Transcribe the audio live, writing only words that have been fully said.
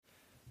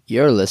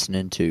You're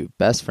listening to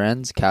Best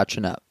Friends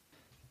Catching Up.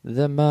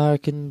 The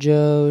Mark and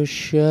Joe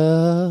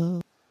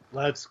Show.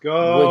 Let's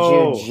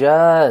go. Would you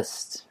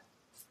just...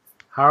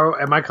 How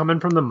am I coming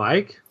from the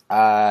mic?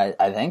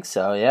 I think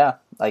so, yeah.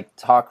 Like,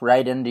 talk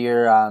right into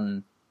your...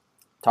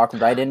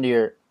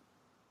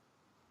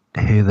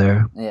 Hey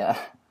there. Yeah.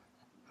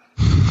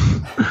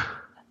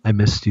 I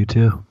missed you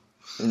too.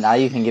 Now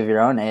you can give your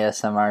own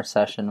ASMR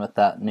session with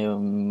that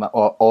new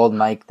old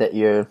mic that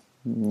you're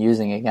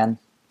using again.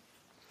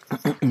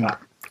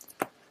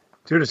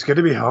 Dude, it's good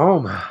to be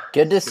home.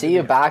 Good to see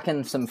you back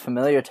in some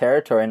familiar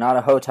territory, not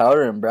a hotel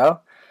room, bro.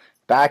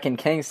 Back in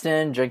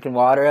Kingston, drinking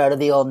water out of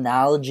the old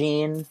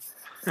Nalgene.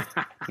 You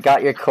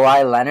got your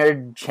Kawhi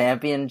Leonard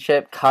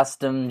championship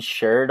custom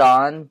shirt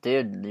on.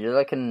 Dude, you're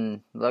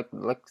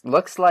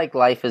looks like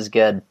life is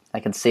good. I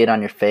can see it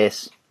on your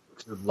face.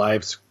 Dude,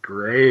 life's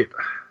great.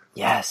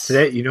 Yes.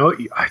 Today,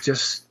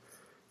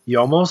 you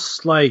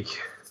almost like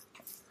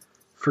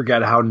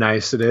forget how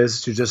nice it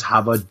is to just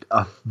have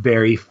a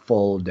very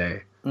full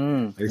day.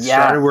 Yeah.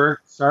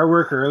 Start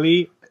work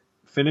early,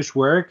 finish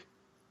work,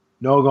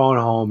 no going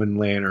home and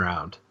laying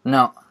around.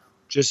 No.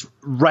 Just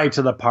right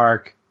to the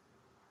park.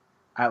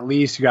 At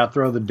least you got to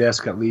throw the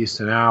disc at least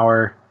an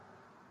hour.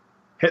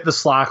 Hit the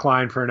slack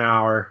line for an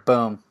hour.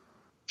 Boom.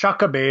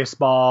 Chuck a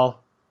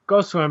baseball. Go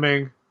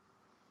swimming.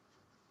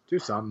 Do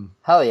something.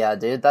 Hell yeah,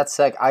 dude. That's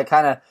sick.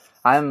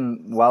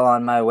 I'm well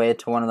on my way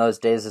to one of those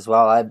days as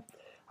well.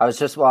 I was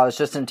just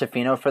in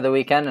Tofino for the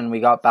weekend, and we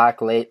got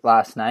back late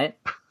last night.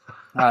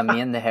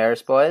 Me and the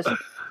Harris boys.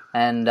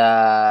 And,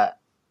 I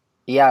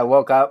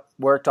woke up,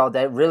 worked all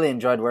day, really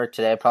enjoyed work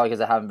today, probably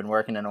because I haven't been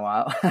working in a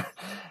while.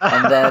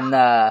 And then,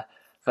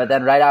 but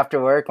then right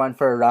after work, went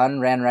for a run,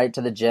 ran right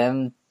to the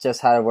gym, just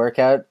had a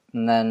workout,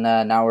 and then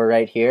now we're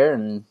right here,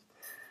 and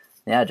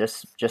yeah,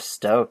 just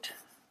stoked.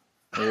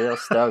 Real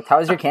stoked. How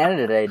was your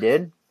Canada today,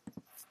 dude?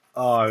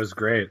 Oh, it was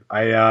great.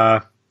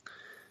 I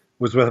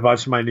was with a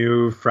bunch of my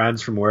new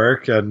friends from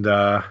work, and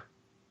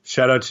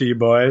shout out to you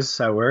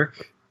boys at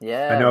work.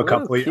 Yeah, I know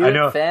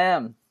a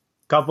fam.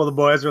 Couple of the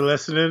boys were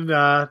listening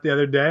the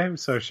other day,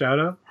 so shout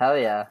out. Hell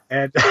yeah.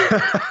 And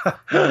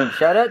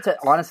shout out to,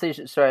 honestly,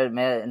 sorry,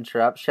 may I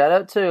interrupt? Shout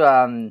out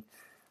to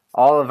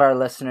all of our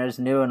listeners,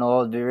 new and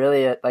old. We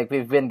really,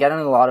 we've been getting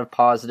a lot of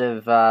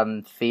positive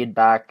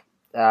feedback,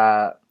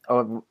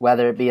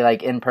 whether it be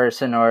in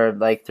person or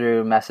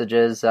through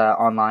messages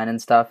online and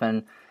stuff,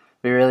 and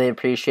we really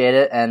appreciate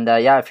it. And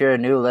if you're a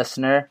new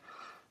listener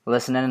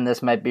listening and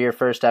this might be your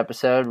first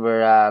episode,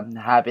 we're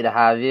happy to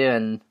have you,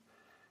 and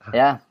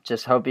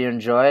just hope you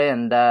enjoy,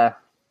 and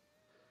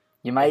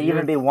you might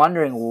even be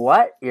wondering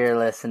what you're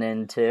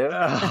listening to.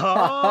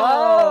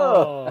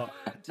 Oh,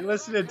 you're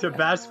listening to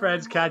Best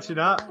Friends Catching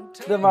Up.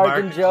 The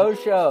Mark and Joe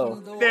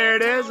Show. There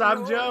it is.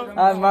 I'm Joe.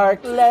 I'm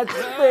Mark. Let's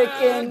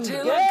freaking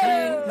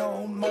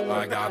go.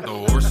 I got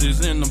the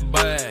horses in the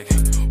back.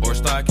 Horse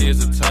stock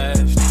is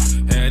attached.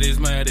 Head is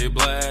matted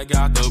black.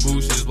 Got the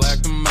bushes black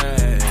to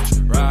match.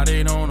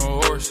 Riding on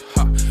a horse.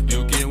 Ha,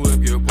 you can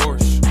whip your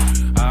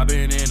Porsche. I've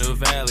been in the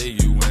valley.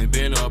 You ain't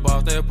been up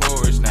off that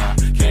porch. Now,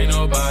 can't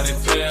nobody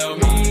tell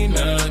me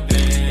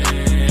nothing.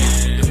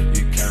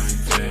 You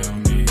can't tell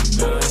me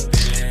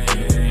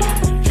nothing.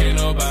 Can't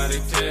nobody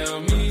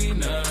tell me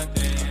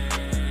nothing.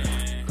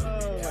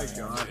 Oh my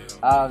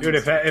god. Dude,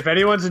 if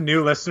anyone's a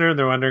new listener and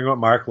they're wondering what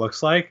Mark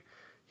looks like,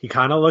 he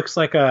kind of looks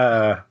like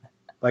a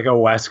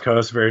West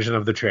Coast version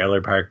of the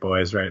Trailer Park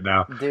Boys right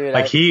now. Dude,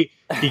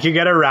 he can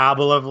get a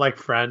rabble of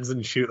friends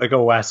and shoot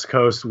a West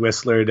Coast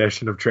Whistler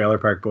edition of Trailer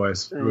Park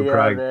Boys.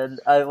 Man.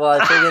 I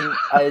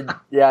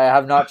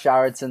have not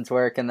showered since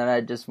work, and then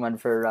I just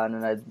went for a run,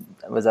 and I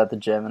was at the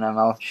gym, and I'm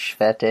all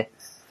sweaty.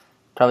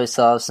 Probably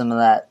still have some of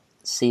that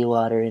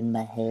seawater in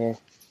my hair.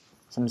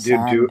 Some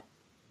sand. Dude,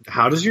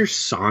 how does your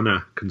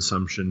sauna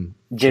consumption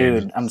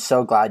change? Dude, I'm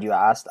so glad you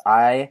asked.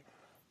 I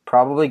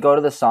probably go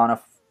to the sauna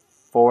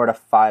 4 to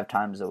 5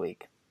 times a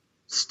week.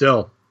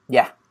 Still?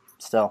 Yeah,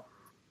 still.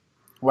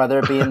 Whether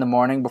it be in the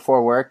morning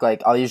before work,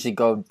 I'll usually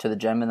go to the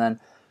gym and then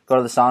go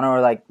to the sauna,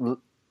 or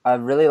I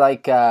really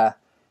like, if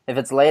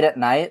it's late at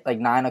night,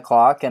 9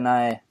 o'clock, and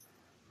I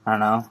don't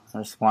know, I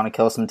just want to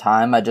kill some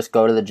time, I just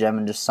go to the gym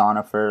and just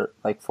sauna for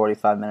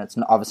 45 minutes.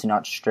 Obviously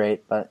not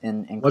straight, but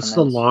in increments. What's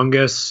the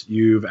longest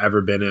you've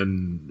ever been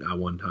in at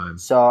one time?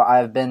 So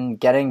I've been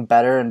getting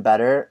better and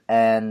better,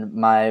 and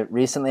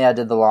recently I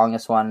did the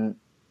longest one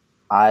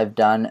I've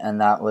done, and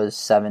that was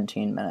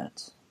 17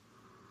 minutes.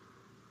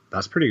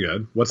 That's pretty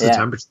good. What's the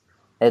temperature?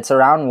 It's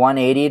around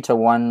 180 to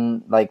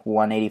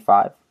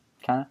 185,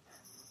 kind of.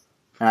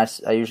 And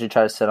I usually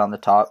try to sit on the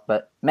top,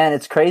 but man,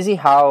 it's crazy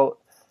how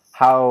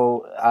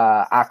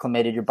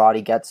acclimated your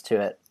body gets to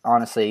it.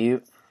 Honestly,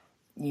 you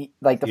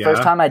the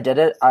first time I did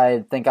it,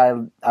 I think I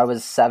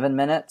was 7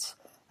 minutes,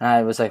 and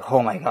I was like,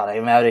 oh my god,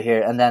 I'm out of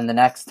here. And then the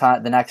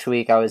next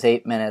week I was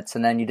 8 minutes,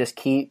 and then you just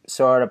keep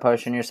sort of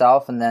pushing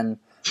yourself, and then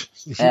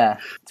it's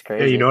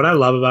crazy. Yeah, you know what I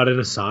love about it in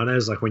a sauna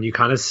is when you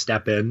kind of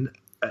step in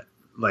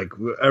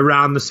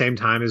around the same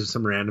time as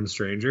some random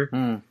stranger,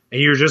 and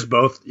you're just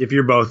both, if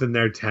you're both in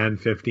there 10,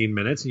 15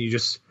 minutes, and you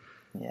just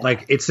Yeah.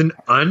 Like, it's an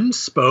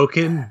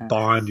unspoken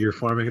bond you're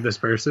forming with this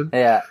person.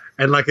 Yeah.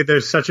 And, like,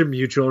 there's such a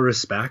mutual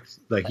respect.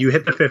 Like, you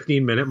hit the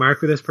 15-minute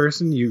mark with this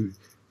person, you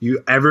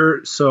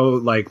ever so,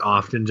 like,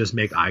 often just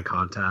make eye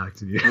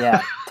contact. And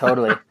Yeah,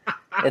 totally.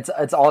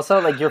 It's also,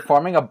 like, you're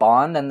forming a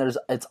bond, and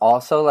it's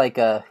also, like,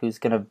 who's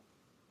gonna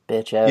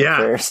bitch out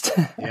first.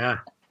 Yeah.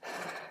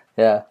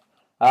 Yeah.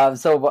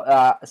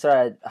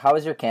 Sorry, how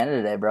was your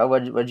Canada Day, bro?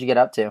 What'd you get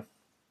up to?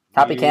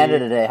 Happy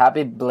Canada Day.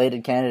 Happy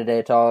belated Canada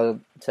Day to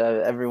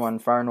everyone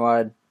far and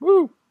wide.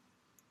 Woo!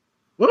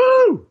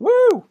 Woo!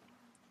 Woo!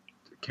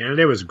 Canada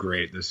Day was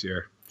great this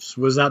year. Just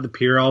was at the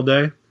pier all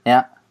day.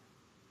 Yeah.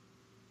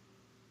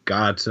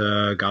 Got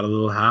a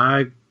little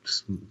high.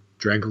 Just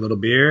drank a little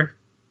beer.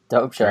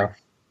 Dope show.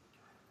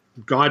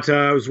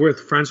 I was with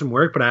friends from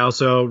work, but I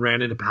also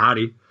ran into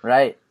Patty.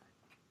 Right.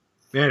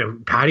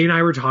 Man, Patty and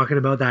I were talking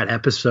about that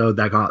episode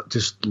that got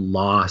just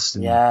lost.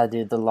 Yeah,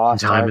 dude, the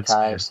Lost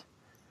Archives.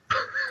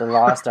 The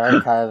Lost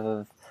Archive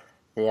of,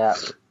 yeah.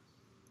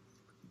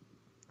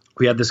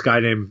 We had this guy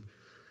named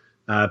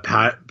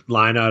Pat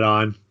Lynott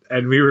on,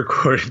 and we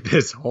recorded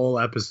this whole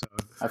episode.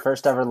 Our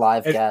first ever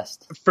live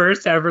guest.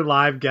 First ever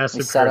live guest.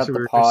 We set up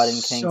the pod in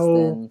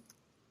Kingston.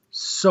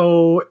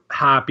 So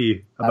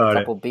happy about it. Had a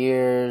couple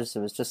beers. It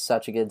was just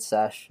such a good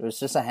sesh. It was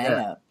just a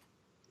hangout.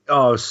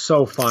 Oh,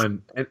 so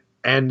fun.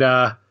 And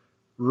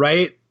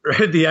right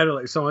at the end,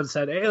 like, someone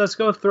said, "Hey, let's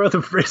go throw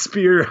the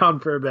frisbee around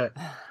for a bit."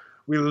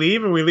 We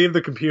leave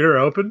the computer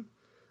open.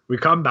 We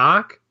come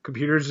back,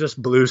 computer's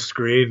just blue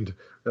screened.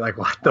 We're like,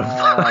 what the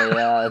fuck? Oh,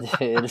 yeah,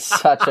 dude. It's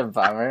such a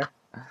bummer.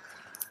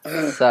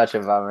 Such a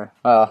bummer.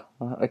 Well,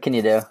 what can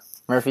you do?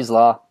 Murphy's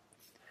Law.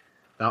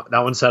 That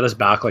one set us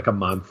back like a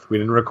month. We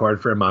didn't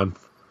record for a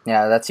month.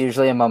 Yeah, that's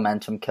usually a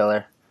momentum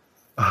killer.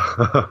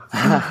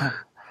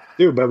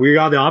 Dude, but we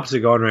got the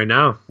opposite going right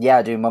now.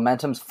 Yeah, dude,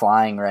 momentum's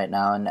flying right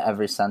now in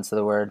every sense of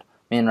the word.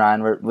 Me and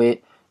Ryan,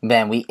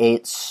 we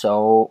ate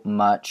so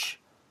much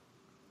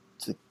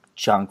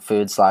junk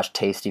food /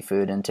 tasty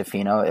food in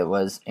Tofino. It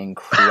was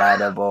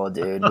incredible,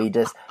 dude. We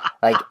just,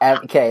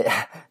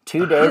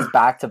 2 days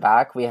back to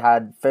back, we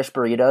had fish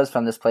burritos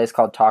from this place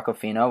called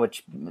Tacofino,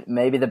 which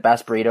may be the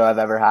best burrito I've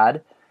ever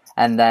had.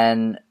 And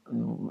then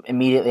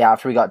immediately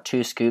after, we got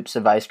 2 scoops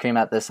of ice cream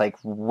at this, like,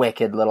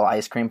 wicked little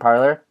ice cream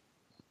parlor.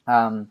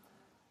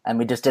 And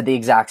we just did the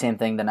exact same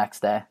thing the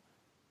next day.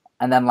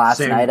 And then last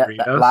night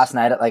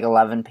at like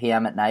 11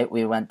 p.m. at night,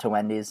 we went to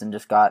Wendy's and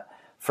just got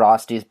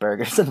Frosty's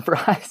burgers and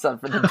fries for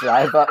the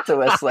drive up to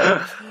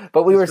Whistler.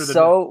 But we were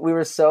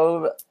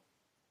so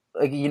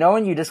like, you know,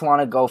 when you just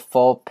want to go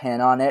full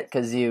pin on it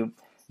because you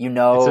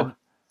know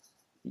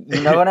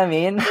what I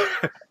mean?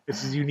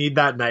 You need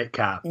that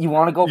nightcap. You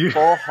want to go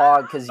full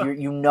hog because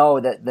you know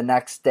that the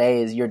next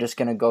day you're just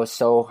gonna go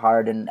so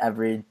hard in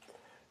every,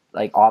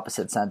 like,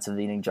 opposite sense of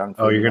eating junk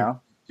food.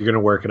 You're gonna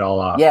work it all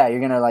off. Yeah, you're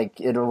gonna, like,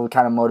 it'll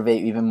kind of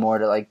motivate you even more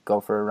to, like, go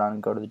for a run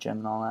and go to the gym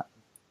and all that.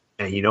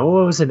 And you know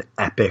what was an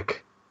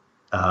epic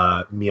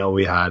meal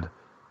we had?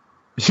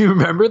 Do you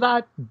remember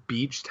that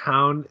beach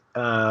town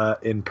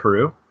in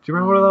Peru? Do you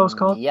remember what that was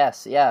called?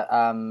 Yes, yeah,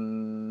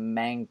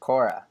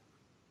 Mancora.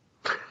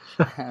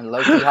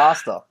 Low-key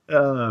hostel.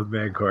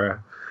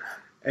 Mancora.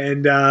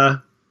 And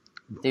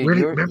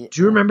dude,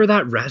 do you remember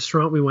that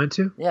restaurant we went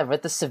to? Yeah,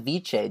 with the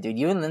ceviche, dude.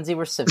 You and Lindsay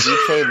were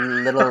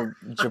ceviche little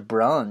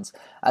jabrones.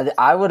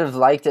 I would have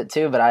liked it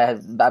too, but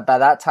by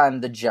that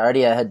time the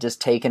giardia had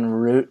just taken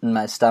root in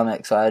my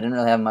stomach, so I didn't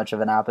really have much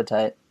of an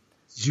appetite.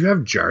 Did you have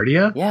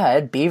giardia? Yeah, I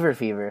had beaver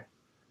fever.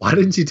 Why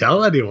didn't you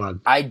tell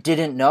anyone? I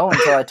didn't know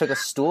until I took a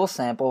stool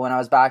sample when I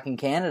was back in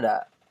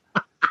Canada.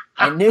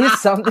 I knew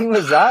something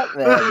was up,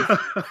 man.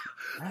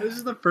 This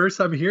is the first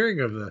I'm hearing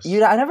of this.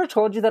 I never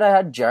told you that I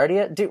had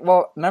giardia. Dude,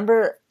 well,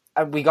 remember,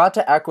 we got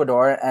to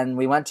Ecuador and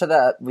we went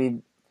to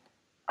we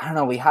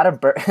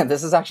had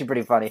this is actually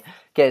pretty funny.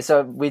 Okay,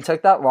 so we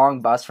took that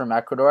long bus from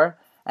Ecuador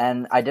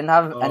and I didn't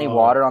have any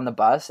water on the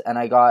bus and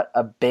I got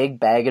a big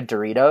bag of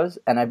Doritos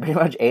and I pretty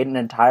much ate an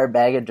entire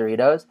bag of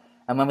Doritos.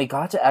 And when we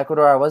got to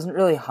Ecuador, I wasn't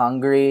really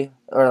hungry,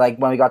 or like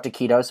when we got to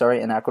Quito,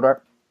 in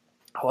Ecuador,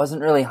 I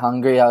wasn't really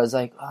hungry. I was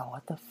like, oh,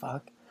 what the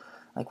fuck?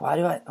 Like,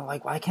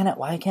 why can't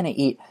I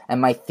eat?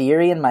 And my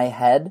theory in my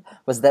head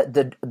was that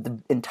the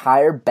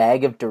entire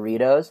bag of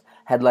Doritos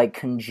had, like,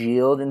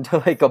 congealed into,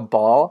 like, a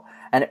ball,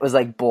 and it was,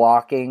 like,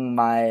 blocking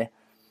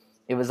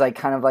it was, like,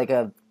 kind of like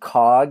a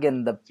cog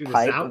in the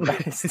pipe of my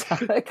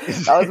stomach.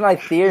 That was my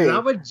theory. Is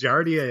that what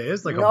giardia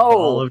is? Like a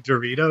ball of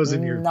Doritos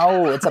in your...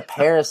 No, it's a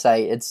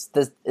parasite. It's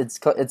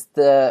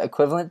the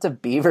equivalent to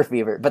beaver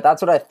fever. But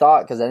that's what I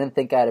thought, because I didn't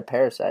think I had a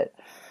parasite.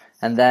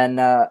 And then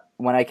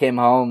when I came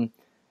home,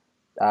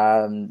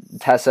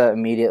 Tessa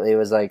immediately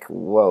was like,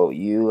 whoa,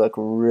 you look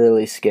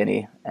really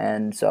skinny.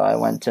 And so I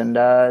went and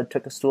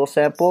took a stool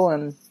sample,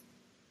 and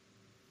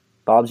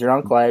Bob's your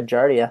uncle, I had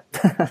giardia.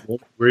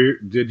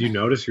 Did you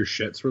notice your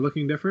shits were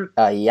looking different?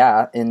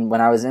 Yeah, and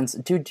when I was in...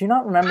 Dude, do you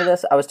not remember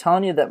this? I was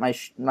telling you that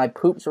my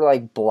poops were,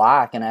 like,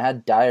 black, and I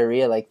had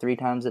diarrhea, like, 3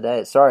 times a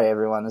day. Sorry,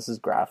 everyone, this is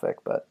graphic,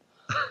 but...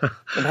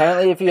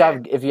 Apparently, if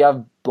you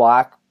have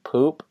black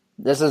poop,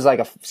 this is like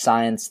a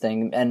science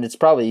thing, and it's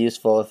probably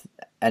useful if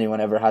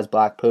anyone ever has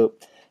black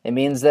poop. It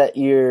means that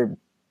you're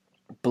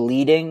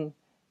bleeding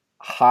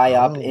high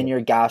up in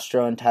your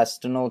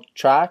gastrointestinal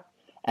tract,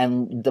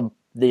 and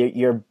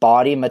your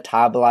body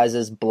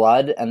metabolizes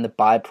blood, and the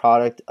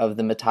byproduct of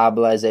the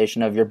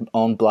metabolization of your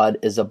own blood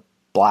is a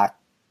black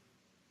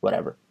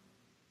whatever.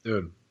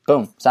 Dude.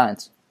 Boom,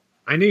 science.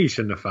 I knew you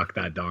shouldn't have fucked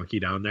that donkey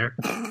down there.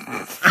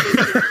 I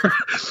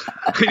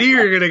knew you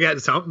were going to get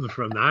something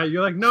from that.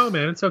 You're like, no,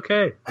 man, it's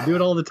okay. I do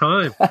it all the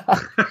time.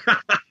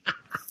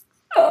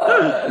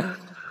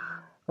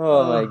 Oh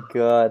my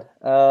god.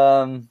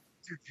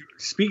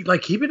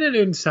 Keeping it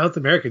in South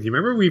America. Do you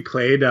remember we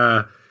played?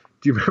 Do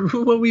you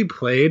remember when we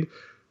played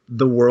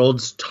the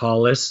world's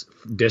tallest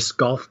disc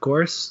golf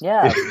course?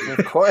 Yeah,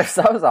 of course.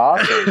 That was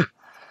awesome.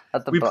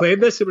 We played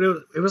this. It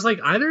was like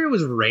either it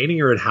was raining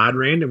or it had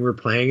rained, and we were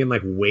playing in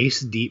like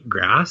waist deep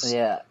grass.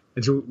 Yeah.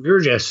 And so we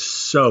were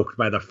just soaked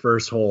by the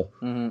first hole.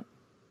 Mm-hmm.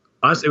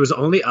 It was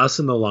only us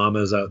and the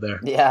llamas out there.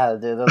 Yeah,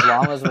 dude, those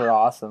llamas were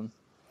awesome.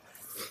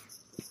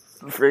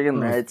 Friggin'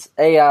 nerds.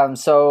 Hey,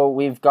 so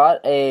we've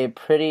got a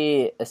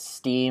pretty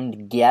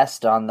esteemed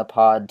guest on the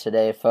pod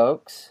today,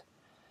 folks.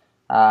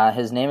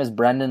 His name is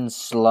Brendan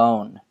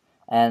Sloan.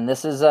 And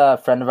this is a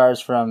friend of ours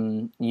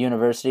from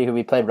university who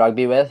we played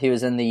rugby with. He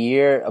was in the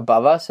year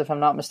above us, if I'm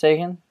not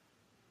mistaken.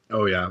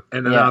 Oh, yeah.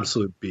 And an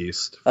absolute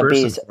beast.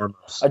 And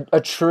foremost.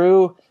 A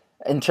true,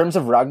 in terms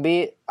of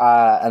rugby,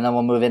 and then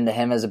we'll move into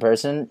him as a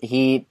person,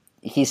 he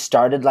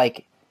started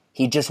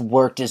he just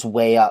worked his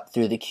way up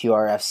through the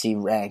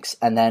QRFC ranks.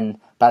 And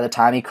then by the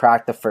time he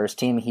cracked the first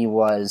team, he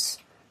was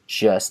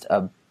just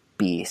a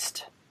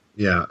beast.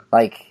 Yeah.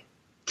 Like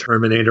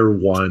Terminator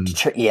 1.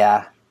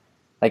 Yeah.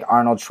 Like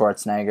Arnold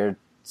Schwarzenegger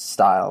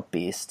style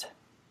beast.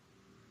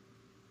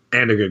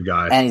 And a good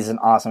guy. And he's an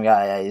awesome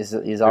guy.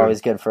 Yeah, he's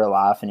always good for a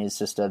laugh, and he's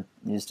just a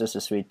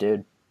sweet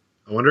dude.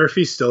 I wonder if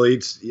he still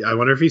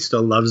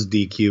loves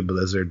DQ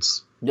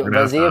Blizzards.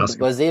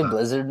 Was he a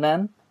Blizzard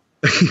man?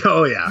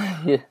 Oh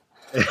yeah.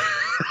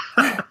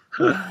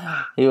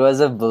 He was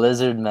a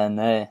Blizzard man,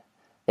 eh?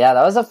 Yeah,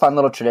 that was a fun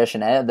little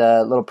tradition, eh?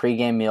 The little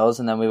pregame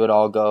meals, and then we would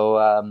all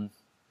go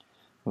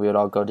to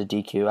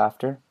DQ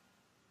after.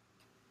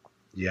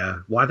 Yeah,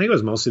 well, I think it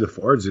was mostly the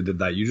forwards who did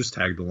that. You just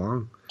tagged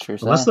along, True.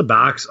 Unless the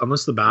backs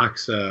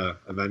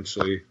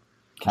eventually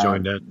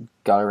joined in,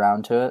 got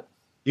around to it.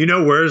 You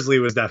know, Worsley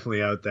was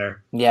definitely out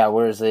there. Yeah,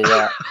 Worsley.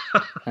 Yeah,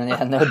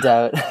 yeah, no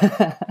doubt.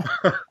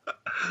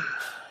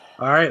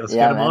 All right, let's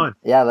get him on.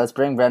 Yeah, let's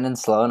bring Brendan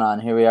Sloan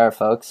on. Here we are,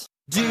 folks.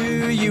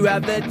 Do you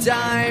have the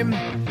time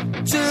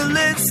to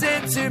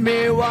listen to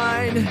me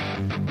whine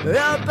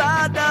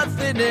about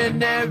nothing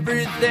and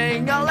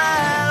everything all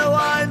at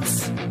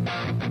once?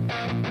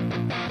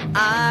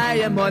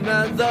 I am one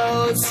of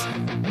those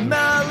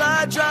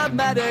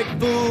melodramatic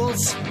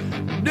fools,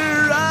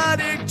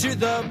 neurotic to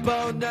the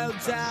bone, no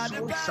doubt.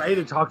 So excited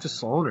to talk to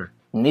Sloaner.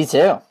 Me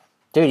too.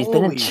 Dude, he's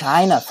been in Holy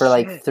China for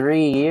like shit.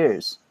 3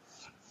 years.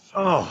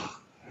 Oh.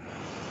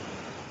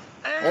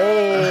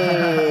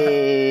 Hey,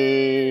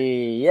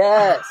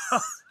 yes.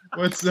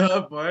 What's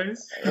up,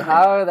 boys?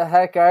 How the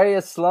heck are you,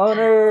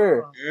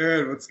 Sloaner?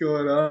 Good. What's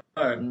going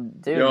on?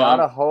 Dude, not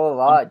a whole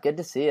lot. Good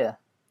to see you.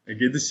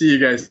 Good to see you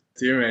guys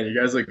too, man. You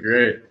guys look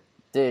great.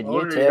 Dude, you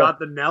Sloaner, too. you got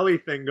the Nelly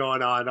thing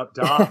going on up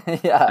top.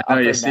 Yeah, I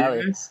know, you Upper see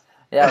Nelly. this?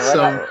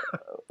 Yeah,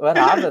 what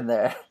happened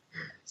there?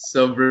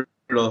 So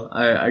brutal.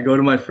 I go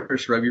to my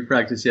first rugby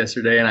practice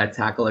yesterday, and I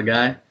tackle a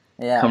guy.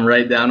 Yeah. Come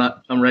right down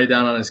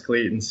on his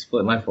cleat and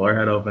split my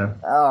forehead open.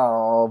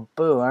 Oh,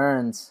 boo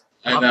earns.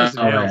 I know,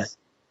 Opposite man. nails.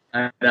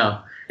 I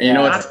know. And you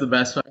know what's the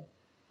best one?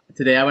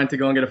 Today I went to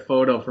go and get a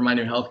photo for my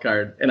new health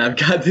card, and I've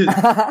got this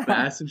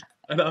massive.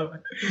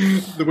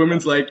 The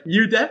woman's like,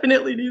 "You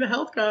definitely need a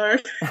health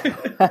card."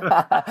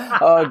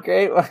 Oh,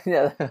 great one.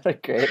 Yeah, what a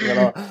great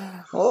little.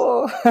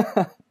 Oh.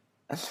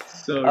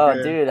 So Oh,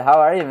 good. dude, how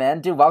are you, man?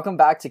 Dude, welcome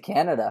back to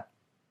Canada.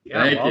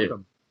 Yeah, Thank you.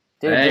 welcome.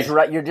 Dude, Thanks.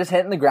 you're just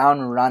hitting the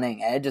ground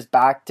running, eh? Just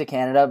back to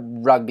Canada,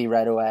 rugby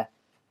right away.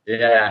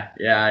 Yeah.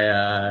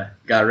 I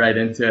got right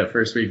into it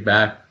first week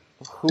back.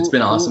 It's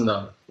been awesome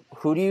though.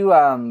 Who do you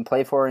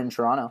play for in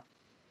Toronto?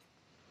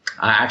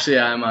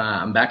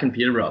 I'm back in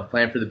Peterborough,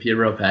 playing for the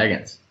Peterborough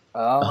Pagans, the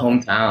Oh,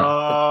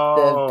 hometown.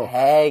 the Oh,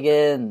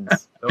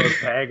 Pagans. those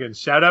pagans.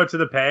 Shout out to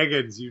the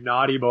pagans, you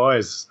naughty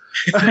boys.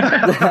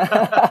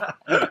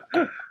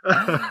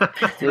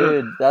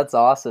 Dude, that's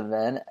awesome,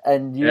 man.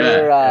 And you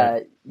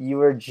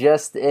were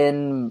just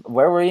in,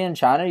 where were you in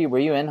China? Were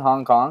you in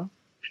Hong Kong?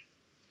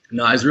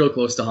 No, I was real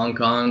close to Hong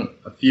Kong,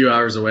 a few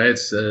hours away.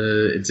 It's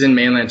in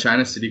mainland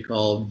China, a city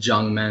called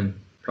Jiangmen.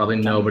 Probably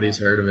nobody's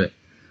heard of it,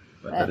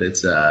 but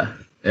it's like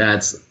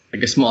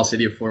a small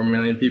city of 4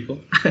 million people.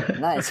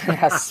 Nice.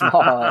 Yeah,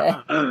 small,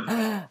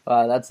 eh?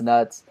 Wow, that's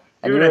nuts.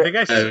 And Dude, you I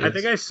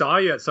think I saw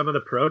you at some of the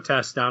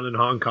protests down in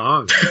Hong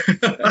Kong.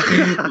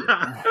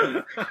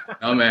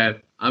 Oh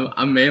man,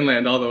 I'm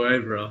mainland all the way,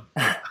 bro.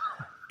 I'm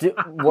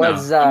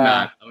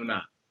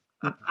not.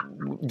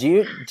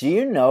 Do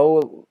you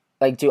know,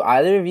 like, do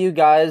either of you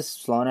guys,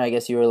 Sloaner, I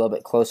guess you were a little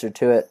bit closer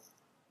to it,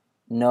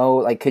 know,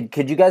 like,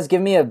 could you guys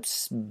give me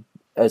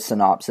a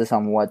synopsis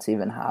on what's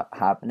even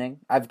happening?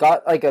 I've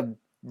got like a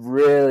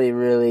really,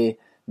 really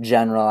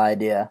general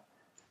idea.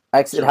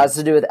 It has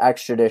to do with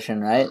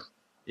extradition, right?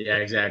 Yeah,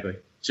 exactly.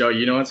 Joe,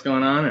 you know what's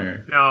going on,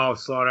 or No,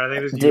 Slaughter. I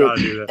think you Dude,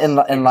 gotta do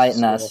this.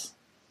 enlighten us.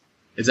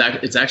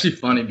 it's actually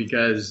funny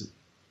because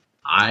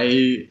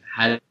I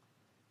had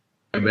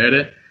about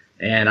it,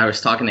 and I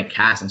was talking to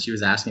Cass, and she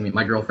was asking me,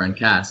 my girlfriend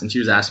Cass, and she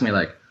was asking me,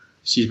 like,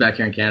 she's back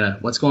here in Canada,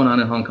 what's going on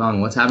in Hong Kong?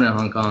 What's happening in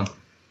Hong Kong?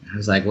 I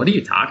was like, what are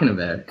you talking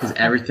about? Because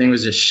everything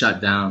was just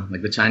shut down.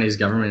 Like, the Chinese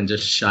government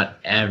just shut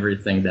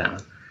everything down.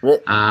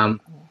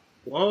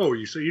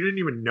 Whoa, so you didn't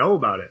even know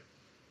about it?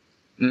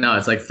 No,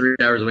 it's like 3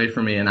 hours away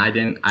from me, and I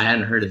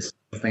hadn't heard a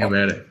single thing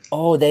about it.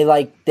 Oh,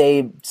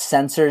 they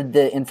censored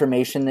the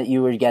information that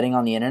you were getting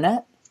on the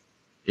internet?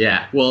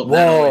 Yeah, well,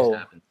 that always Whoa.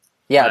 happens.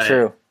 Yeah, But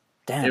true.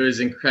 Damn. It was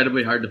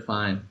incredibly hard to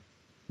find.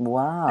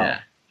 Wow.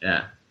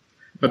 Yeah.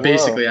 But Whoa.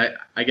 basically,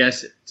 I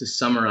guess to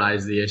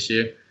summarize the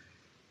issue,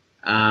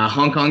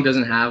 Hong Kong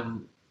doesn't have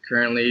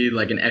currently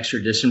like an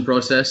extradition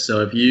process.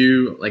 So if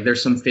you, like,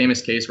 there's some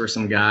famous case where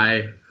some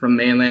guy from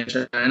mainland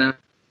China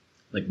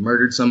like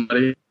murdered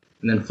somebody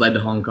and then fled to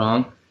Hong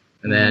Kong,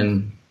 and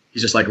then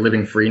he's just like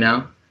living free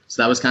now.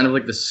 So that was kind of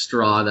like the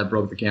straw that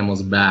broke the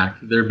camel's back.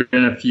 There have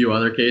been a few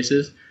other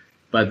cases,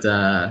 but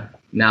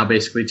now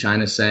basically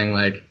China's saying,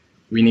 like,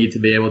 we need to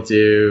be able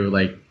to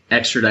like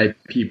extradite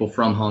people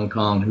from Hong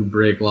Kong who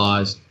break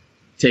laws,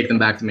 take them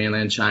back to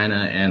mainland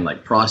China and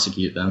like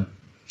prosecute them.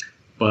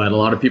 But a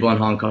lot of people in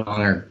Hong Kong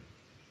are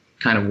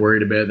kind of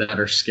worried about that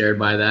or scared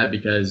by that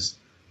because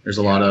there's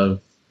a lot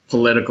of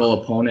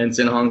political opponents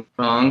in Hong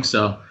Kong.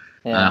 So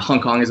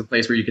Hong Kong is a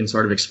place where you can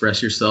sort of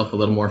express yourself a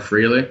little more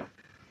freely.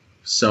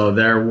 So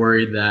they're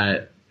worried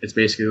that it's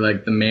basically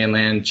like the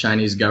mainland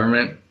Chinese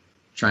government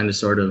trying to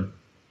sort of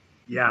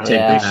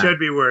they should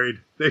be worried.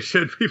 They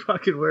should be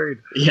fucking worried.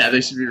 Yeah, they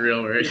should be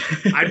real worried.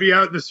 I'd be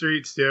out in the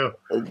streets too.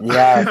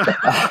 Yeah.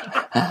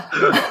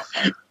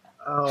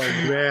 Oh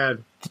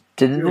man.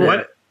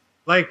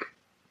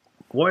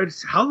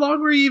 How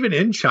long were you even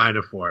in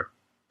China for?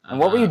 And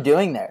what were you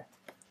doing there?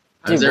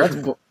 I was Dude, there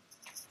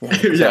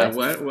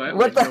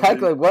what the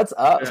heck? Like, what's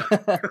up?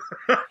 Yeah.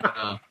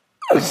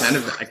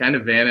 I kind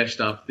of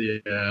vanished off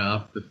the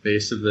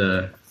face of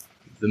the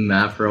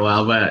map for a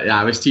while, but yeah,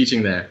 I was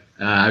teaching there.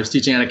 I was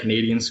teaching at a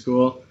Canadian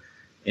school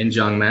in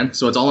Zhongmen,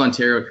 so it's all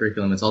Ontario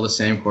curriculum. It's all the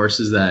same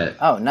courses that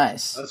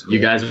nice. You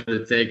guys would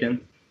have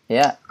taken.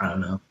 Yeah, I don't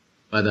know,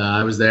 but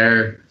I was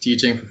there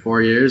teaching for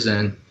 4 years,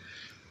 and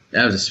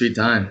yeah, it was a sweet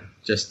time.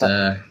 Just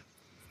had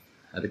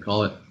to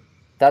call it.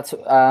 That's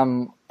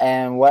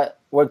and what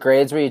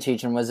grades were you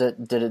teaching?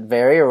 Did it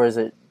vary or was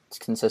it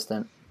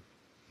consistent?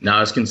 No, it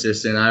was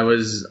consistent.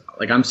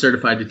 I'm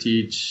certified to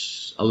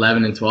teach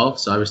 11 and 12,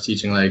 so I was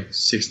teaching like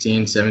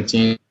 16,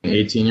 17,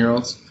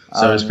 18-year-olds.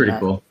 So it was pretty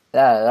cool.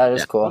 Yeah, that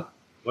is cool.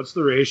 What's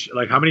the ratio?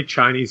 Like, how many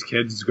Chinese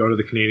kids go to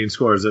the Canadian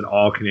school, or is it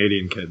all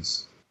Canadian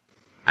kids?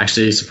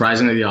 Actually,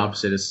 surprisingly, the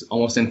opposite. It's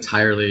almost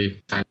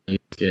entirely Chinese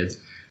kids.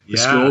 The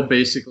school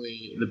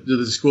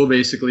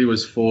basically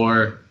was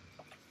for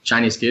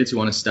Chinese kids who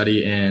want to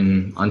study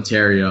in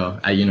Ontario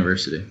at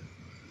university.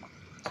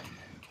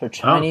 For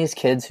Chinese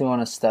kids who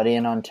want to study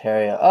in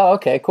Ontario. Oh,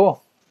 okay,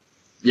 cool.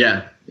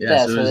 Yeah.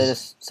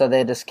 So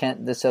they just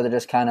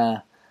kind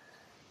of.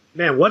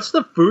 Man, what's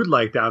the food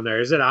like down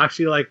there? Is it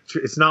actually like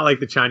it's not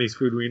like the Chinese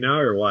food we know,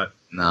 or what?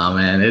 No,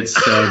 man, it's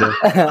so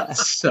different.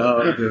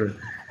 So different.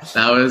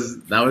 That was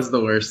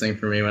the worst thing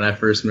for me when I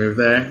first moved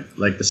there.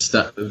 Like the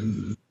stuff,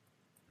 it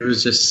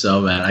was just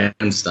so bad. I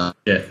couldn't stomach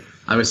it.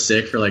 I was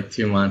sick for like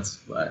 2 months.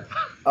 But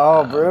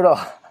brutal.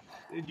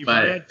 Dude, you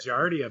probably had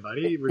Giardia,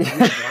 buddy. Were you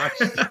have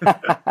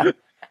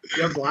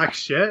black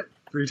shit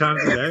 3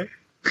 times a day?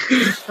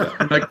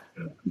 I'm not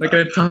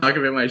gonna talk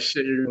about my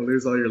shit. You're gonna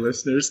lose all your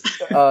listeners.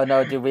 Oh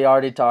no, dude, we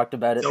already talked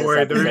about it. Don't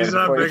worry. The reason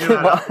I'm bringing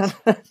that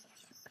up.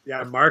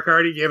 Yeah, Mark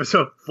already gave us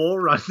a full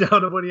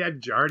rundown of when he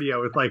had Giardia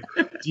with like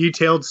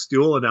detailed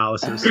stool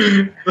analysis.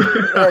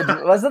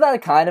 Wasn't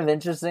that kind of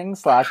interesting /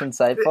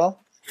 insightful?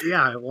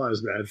 Yeah, it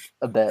was, man.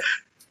 A bit.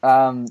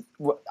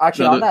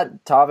 Actually, on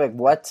that topic,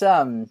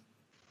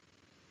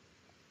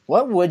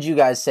 what would you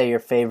guys say your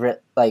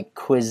favorite like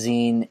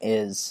cuisine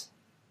is?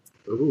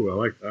 Ooh, I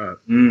like that.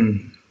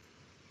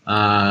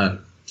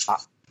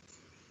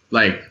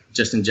 Like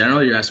just in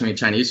general, you're asking me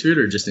Chinese food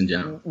or just in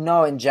general?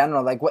 No, in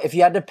general. Like, if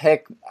you had to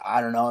pick,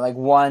 I don't know, like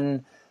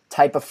one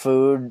type of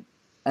food,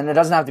 and it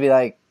doesn't have to be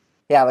like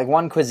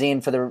one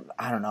cuisine for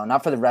I don't know,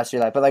 not for the rest of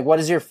your life, but like, what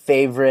is your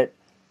favorite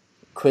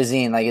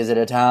cuisine? Like, is it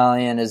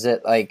Italian? Is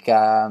it like,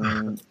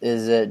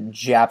 is it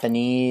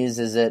Japanese?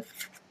 Is it?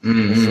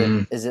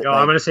 Is it? Yo,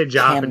 I'm gonna say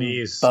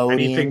Japanese.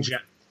 Cambodian? Anything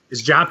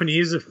is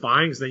Japanese is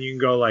fine, because then you can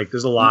go like,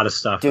 there's a lot of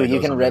stuff. Dude,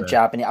 you can rip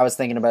Japanese. I was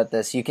thinking about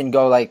this. You can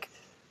go like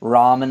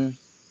ramen,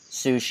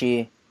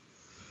 sushi.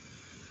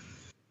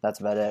 That's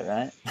about it,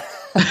 right?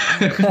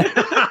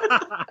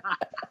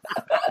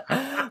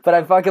 But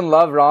I fucking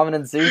love ramen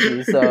and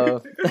sushi,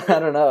 so I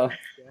don't know.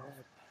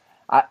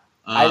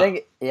 I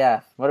think, yeah.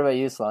 What about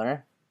you,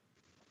 Sloaner?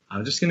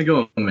 I'm just gonna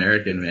go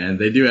American, man.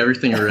 They do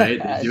everything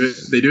right.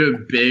 They do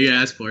it big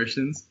ass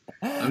portions.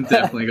 I'm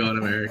definitely going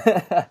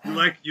American.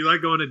 You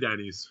like going to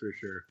Denny's for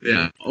sure.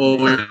 Yeah.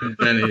 Oh,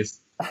 Denny's.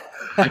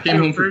 I came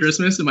home for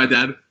Christmas and my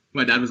dad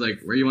was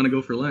like, "Where you want to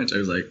go for lunch?" I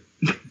was like,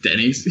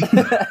 "Denny's."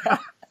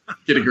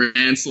 Get a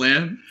grand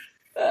slam.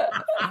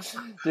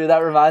 Dude, that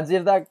reminds me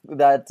of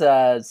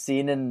that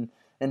scene in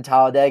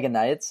Talladega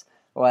Nights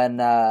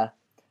when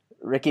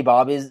Ricky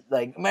Bobby's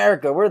like,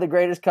 "America, we're the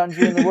greatest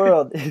country in the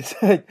world." He's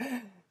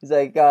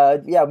like,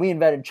 "Yeah, we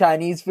invented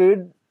Chinese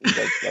food." He's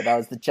like, "Yeah, that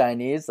was the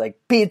Chinese." Like,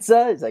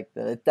 "Pizza." He's like,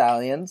 "The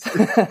Italians."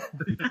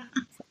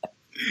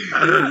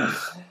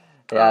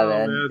 Yeah,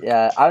 man.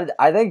 Yeah,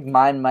 I think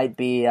mine might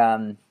be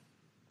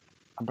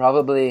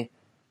probably,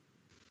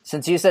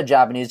 since you said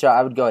Japanese, Joe,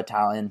 I would go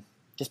Italian.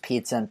 Just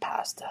pizza and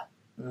pasta.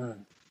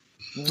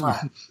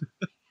 Mwah.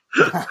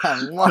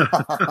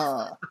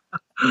 Mwah.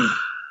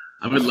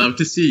 I would love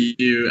to see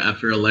you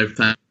after a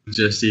lifetime of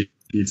just eat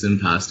pizza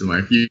and pasta,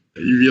 Mark. You'd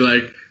be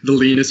like the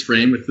leanest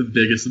frame with the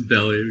biggest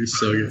belly. It'd be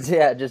so good.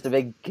 Yeah, just a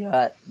big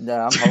gut.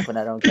 No, I'm hoping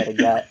I don't get a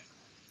gut.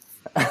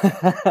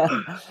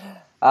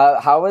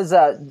 How was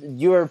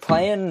you were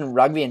playing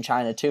rugby in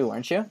China too,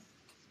 weren't you?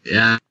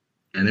 Yeah,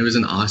 and it was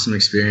an awesome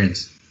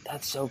experience.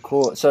 That's so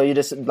cool. So you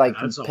just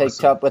picked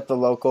awesome. up with the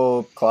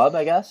local club,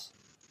 I guess?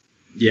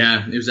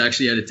 Yeah, it was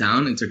actually out of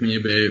town. It took me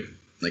about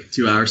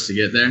 2 hours to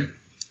get there.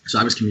 So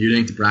I was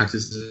commuting to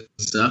practice and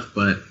stuff.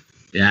 But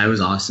yeah, it was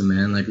awesome,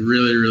 man.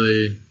 Really,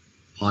 really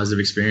positive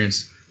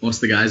experience. Most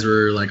of the guys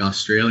were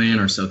Australian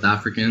or South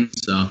African.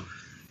 So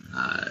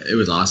it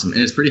was awesome.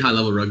 And it's pretty high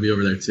level rugby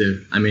over there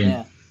too. I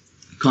mean,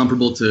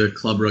 comparable to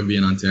club rugby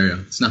in Ontario.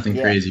 It's nothing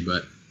crazy,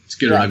 but it's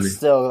good rugby. It's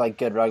still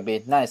good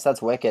rugby. Nice.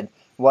 That's wicked.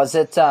 Was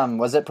it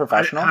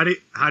professional? How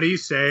do you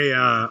say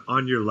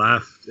on your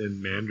left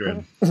in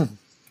Mandarin?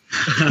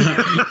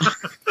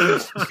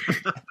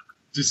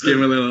 Just give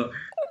him a little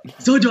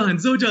Zojan.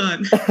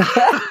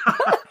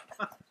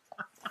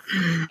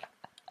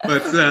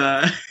 But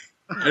I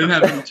didn't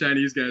have any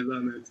Chinese guys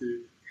on there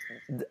too.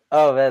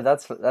 Oh man,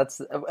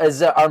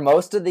 are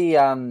most of the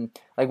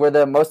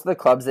were most of the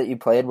clubs that you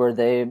played, were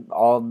they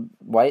all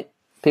white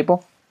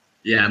people?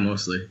 Yeah,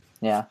 mostly.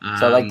 Yeah.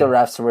 So the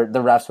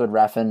refs would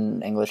ref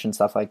in English and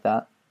stuff like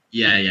that.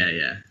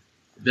 Yeah.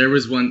 There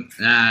was one.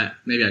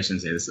 Maybe I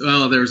shouldn't say this.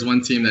 Well, there was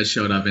one team that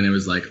showed up and it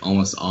was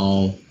almost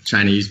all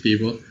Chinese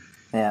people.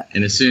 Yeah.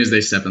 And as soon as they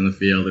stepped on the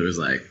field, it was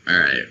like, all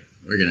right,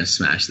 we're gonna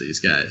smash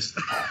these guys.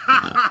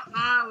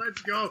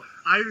 Let's go.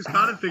 I was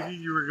kind of thinking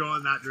you were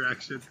going that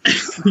direction.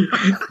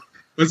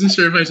 Wasn't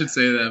sure if I should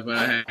say that,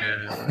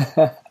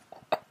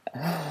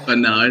 but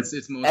no, it's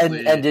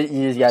mostly. And did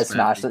you guys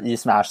smash it? You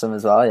smashed them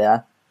as well,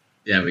 yeah.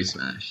 Yeah, we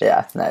smashed.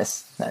 Yeah,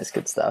 nice,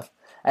 good stuff.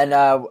 And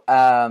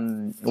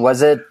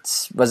was it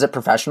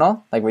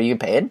professional? Were you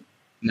paid?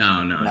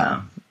 No.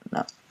 Remember,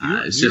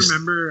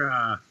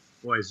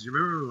 boys? Do you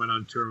remember when we went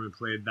on tour and we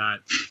played that?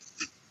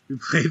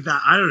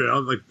 I don't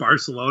know,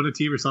 Barcelona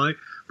team or something.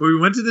 But we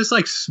went to this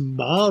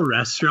small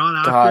restaurant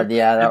after. God,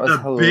 yeah, that was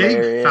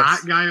hilarious. Big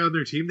fat guy on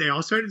their team. They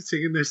all started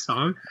singing this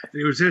song,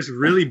 and it was just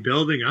really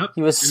building up.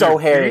 He was so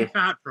hairy, big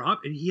fat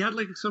prop, and he had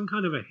some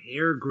kind of a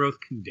hair growth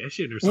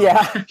condition or something.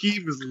 Yeah, he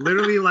was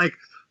literally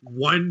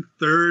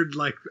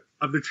 1/3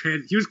 of the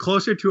trans. He was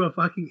closer to a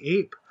fucking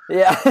ape.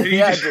 Yeah,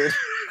 dude.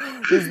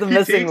 He's the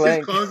missing link.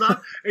 His clothes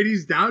off, and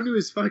he's down to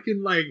his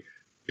fucking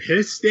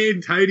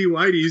piss-stained tighty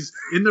whities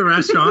in the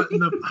restaurant,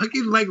 and the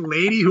fucking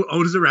lady who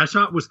owns the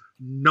restaurant was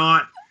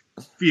not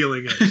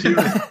feeling it. She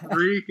was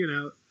freaking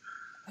out.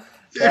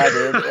 Yeah,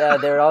 dude. Yeah,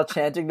 they were all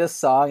chanting this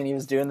song, and he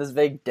was doing this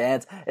big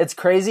dance. It's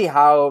crazy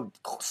how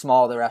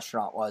small the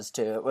restaurant was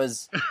too. It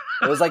was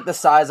the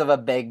size of a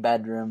big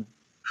bedroom,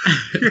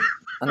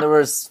 and there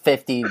was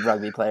 50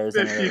 rugby players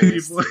in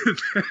it.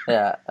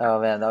 Yeah.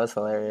 Oh man, that was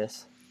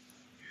hilarious.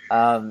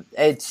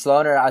 Hey,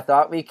 Sloaner, I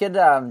thought we could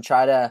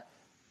try to.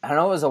 I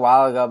know it was a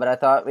while ago, but I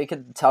thought we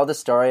could tell the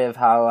story of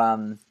how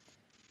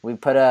we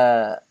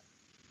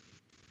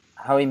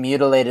how we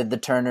mutilated the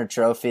Turner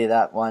Trophy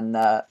that one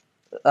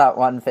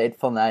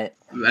fateful night.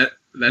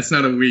 That's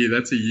not a we,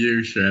 that's a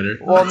you,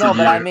 Shredder. Well, no,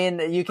 but I mean,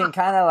 you can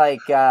kind of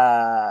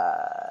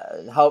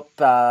help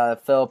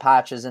fill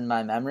patches in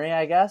my memory,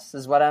 I guess,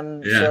 is what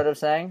I'm sort of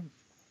saying.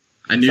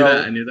 I knew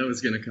that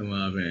was gonna come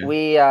up, man.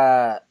 We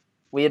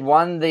had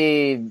won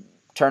the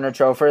Turner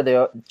Trophy,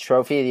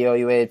 the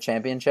OUA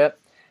championship.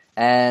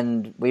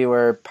 And we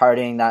were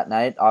partying that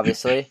night,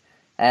 obviously.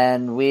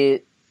 And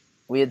we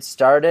had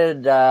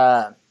started.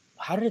 How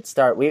did it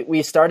start?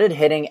 We started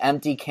hitting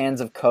empty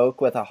cans of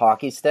Coke with a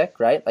hockey stick,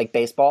 right? Like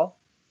baseball.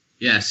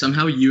 Yeah.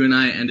 Somehow you and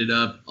I ended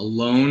up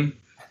alone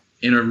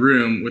in a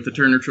room with the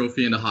Turner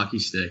Trophy and a hockey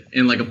stick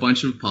and a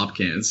bunch of pop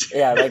cans.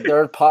 Yeah, there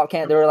were pop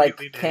cans. There were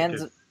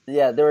cans.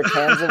 Yeah, there were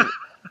cans of.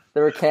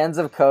 There were cans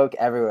of Coke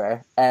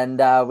everywhere,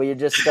 and we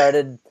just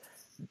started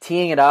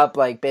teeing it up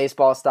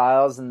baseball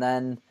styles, and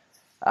then.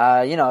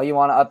 You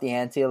want to up the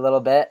ante a little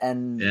bit,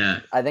 and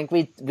I think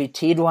we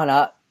teed one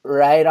up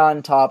right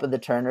on top of the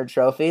Turner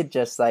Trophy,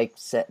 just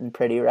sitting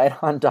pretty right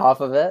on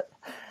top of it.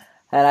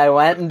 And I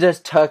went and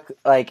just took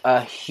like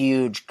a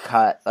huge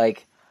cut.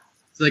 Like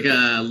It's like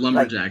a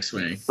lumberjack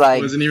swing. like-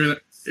 It wasn't even.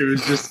 It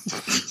was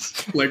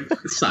just like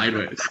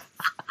sideways.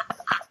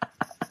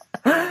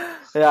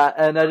 yeah,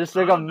 and I just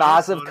took a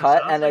massive Sloan, it cut,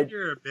 sounds and like I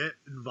you're a bit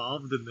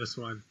involved in this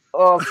one.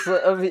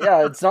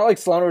 yeah, it's not like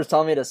Sloan was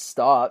telling me to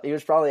stop. He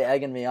was probably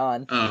egging me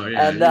on. Oh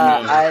yeah. And you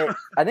know.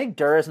 I think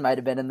Duras might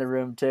have been in the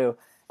room too.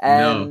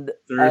 And no,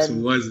 Durst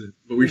and wasn't,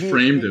 but we he-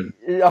 framed him.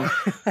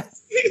 Oh,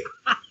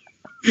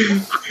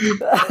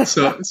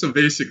 So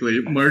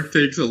basically, Mark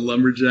takes a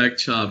lumberjack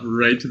chop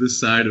right to the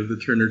side of the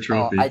Turner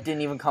Trophy. I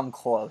didn't even come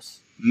close.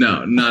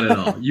 No, not at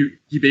all. You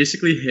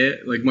basically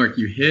hit, like Mark,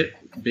 you hit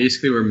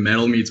basically where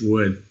metal meets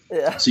wood.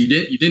 Yeah. So you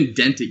didn't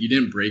dent it, you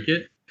didn't break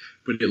it,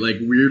 but it like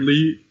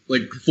weirdly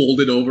like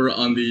folded over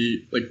on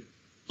the like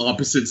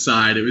opposite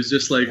side. It was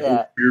just like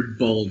Yeah. a weird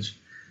bulge.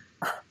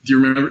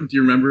 Do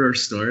you remember our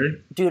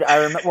story? Dude, I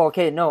remember. Well,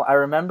 okay, no, I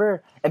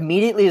remember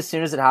immediately as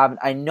soon as it happened.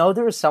 I know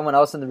there was someone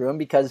else in the room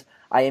because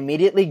I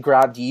immediately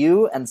grabbed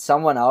you and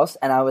someone else,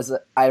 and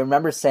I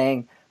remember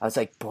saying, I was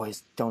like,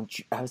 boys,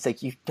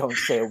 you don't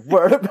say a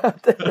word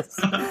about this.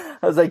 I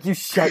was like, you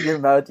shut your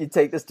mouth, you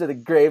take this to the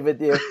grave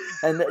with you.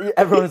 And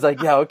everyone was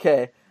like, yeah,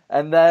 okay.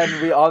 And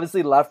then we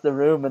obviously left the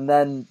room, and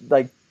then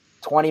like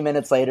 20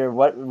 minutes later,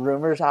 what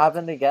rumors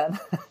happened again?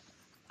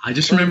 I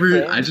just remember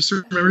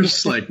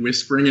just like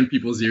whispering in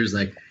people's ears,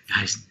 like,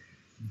 guys,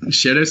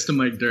 shout outs to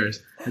Mike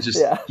Durst. I was just,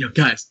 Yeah. yo,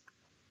 guys,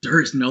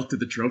 Durst melted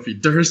the trophy.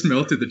 Durst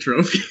melted the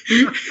trophy.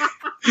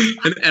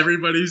 And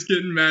everybody's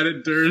getting mad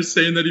at Durst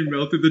saying that he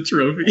melted the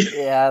trophy.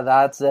 Yeah,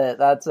 that's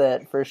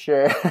it for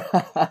sure.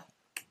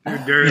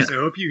 Dude, Durst, I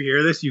hope you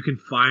hear this. You can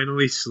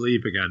finally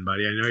sleep again,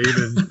 buddy. I know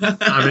you've been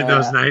having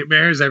those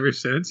nightmares ever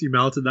since you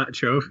melted that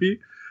trophy.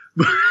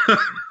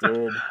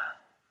 Dude.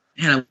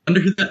 Man, I wonder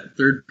who that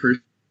third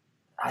person,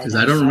 because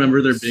I don't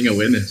remember there being a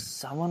witness.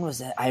 Someone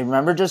was I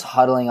remember just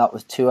huddling up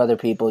with two other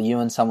people, you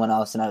and someone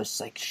else, and I was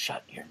just like,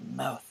 shut your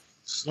mouth.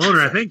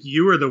 Sloaner, I think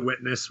you were the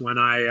witness when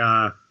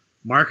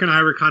Mark and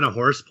I were kind of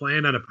horse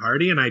playing at a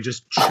party, and I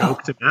just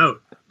choked him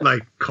out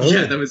like cold.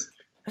 Yeah, that was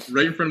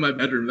right in front of my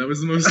bedroom. That was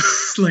the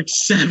most like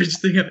savage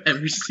thing I've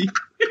ever seen.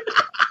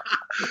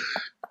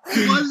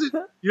 Was it?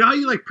 You know how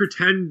you like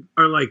pretend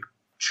or like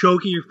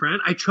choking your friend?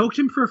 I choked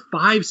him for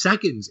 5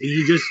 seconds, and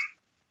he just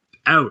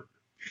out.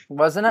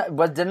 Wasn't it?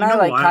 But didn't You I know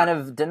like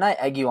what? didn't I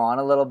egg you on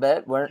a little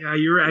bit? Yeah,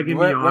 you were egging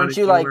me on. Weren't and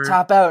you like were-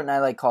 top out, and I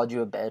like called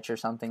you a bitch or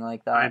something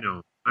like that? I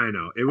know.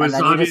 It And was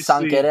then you obviously. just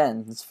sunk it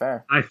in. It's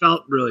fair. I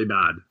felt really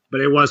bad,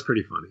 but it was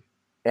pretty funny.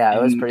 Yeah,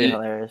 it was pretty And-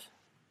 hilarious.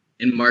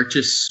 And Mark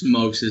just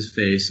smokes his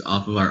face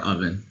off of our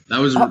oven. That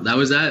was at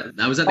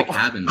the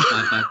cabin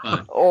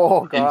 555.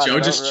 Oh god. And Joe I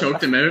just don't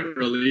choked him out,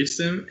 released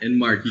him, and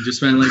Mark, he just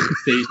went like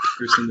face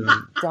first into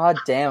him. God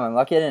damn! I'm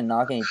lucky I didn't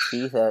knock any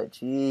teeth out.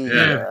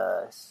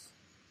 Jesus.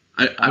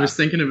 I was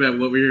thinking about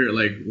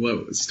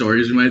what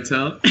stories we might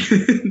tell.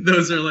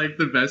 Those are like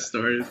the best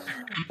stories.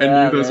 I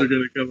Yeah, knew those man. were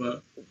gonna come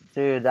up.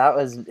 Dude, that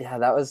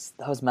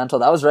was mental.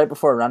 That was right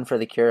before Run for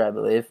the Cure, I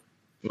believe.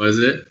 Was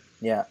it?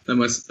 Yeah. That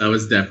was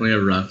definitely a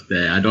rough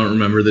day. I don't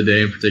remember the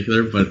day in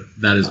particular, but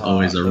that is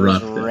always a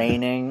rough It was day.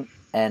 raining,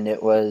 and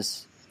it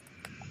was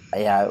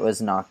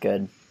not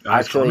good.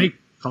 Guys, Actually,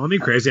 call me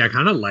crazy. I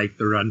kind of liked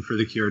the Run for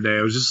the Cure day.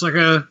 It was just like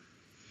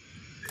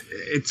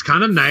it's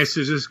kind of nice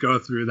to just go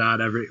through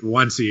that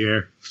once a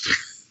year.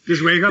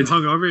 Just wake up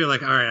hungover. You're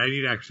like, all right, I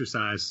need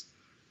exercise.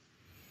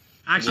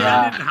 Actually,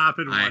 Yeah. that didn't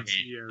happen I once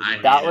hate- a year. I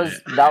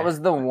but- that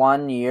was the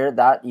one year.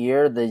 That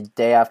year, the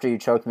day after you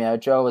choked me out,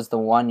 Joe, was the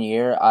one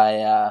year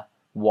I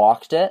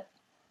walked it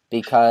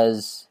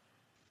because,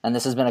 and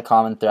this has been a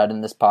common thread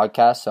in this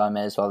podcast, so I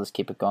may as well just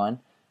keep it going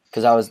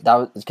because I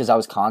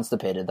was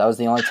constipated. That was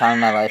the only time in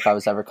my life I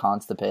was ever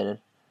constipated.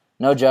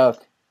 No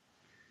joke.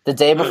 The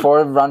day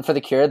before Run for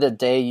the Cure, the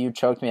day you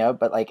choked me out,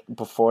 but like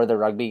before the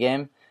rugby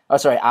game. Oh,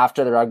 sorry,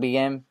 after the rugby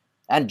game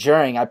and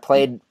during, I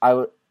played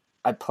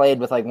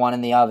with like one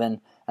in the oven,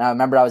 and I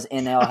remember I was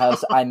in Ale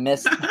House.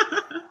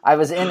 I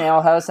was in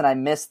Ale House, and I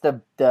missed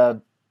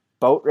the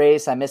boat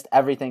race. I missed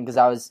everything because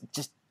I was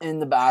just in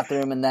the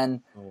bathroom, and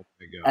then Oh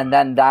my God. and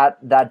then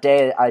that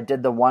day I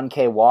did the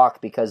 1K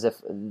walk because if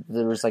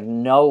there was like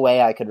no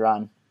way I could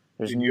run.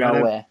 There's Dude, you no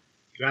gotta- way.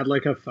 You had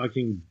like a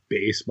fucking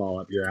baseball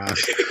up your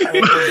ass.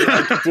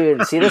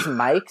 Dude, see this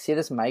mic? See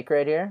this mic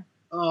right here?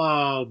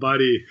 Oh,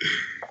 buddy,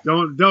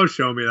 don't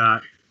show me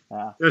that.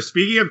 Yeah.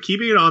 Speaking of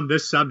keeping it on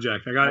this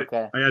subject, I got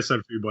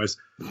something for you boys.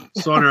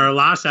 So in our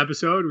last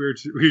episode,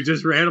 we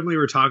just randomly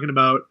were talking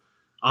about.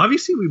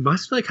 Obviously, we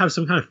must like have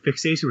some kind of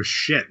fixation with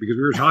shit because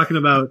we were talking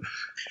about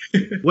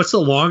what's the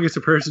longest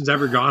a person's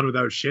ever gone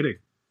without shitting,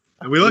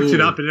 and we looked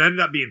it up, and it ended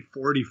up being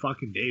 40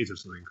 fucking days or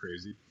something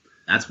crazy.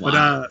 That's wild.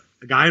 But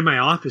a guy in my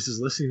office is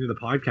listening to the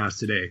podcast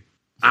today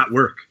at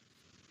work,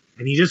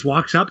 and he just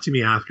walks up to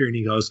me after and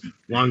he goes,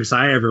 "Longest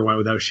I ever went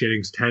without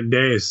shitting's 10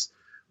 days,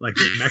 like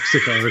in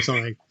Mexico or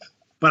something."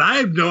 But I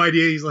have no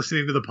idea he's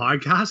listening to the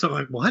podcast. I'm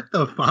like, what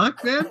the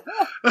fuck, man?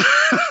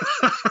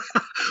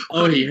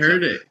 Oh, he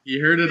heard it. He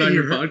heard it on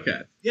your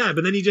podcast. Yeah,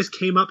 but then he just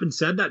came up and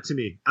said that to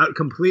me,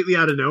 completely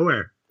out of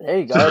nowhere. There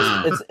you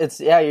go. It's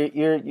yeah.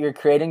 You're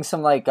creating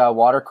some like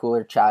water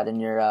cooler chat in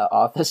your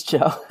office,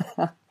 Joe.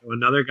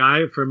 Another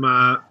guy from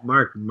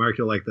Mark,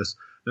 you'll like this.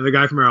 Another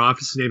guy from our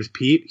office, his name's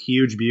Pete,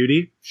 huge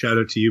beauty. Shout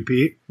out to you,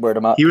 Pete. Word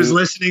him up. He was Pete.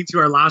 listening to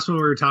our last one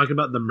where we were talking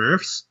about the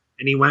Murphs,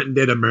 and he went and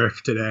did a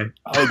Murph today.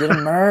 Oh, he did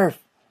a Murph.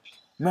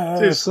 So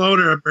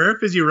Sloaner, a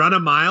Murph is you run a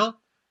mile,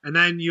 and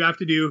then you have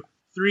to do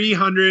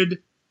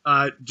 300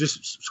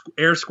 just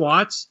air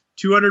squats,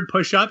 200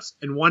 push-ups,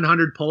 and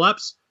 100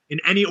 pull-ups in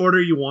any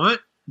order you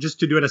want, just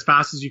to do it as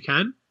fast as you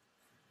can.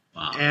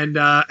 Wow. And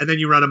then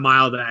you run a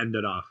mile to end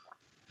it off.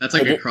 That's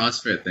like a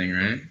CrossFit thing,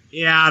 right?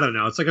 Yeah, I don't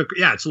know. It's like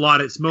it's a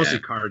lot. It's mostly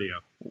cardio.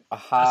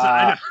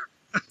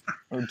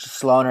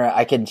 Sloaner,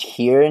 I could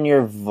hear in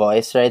your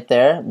voice right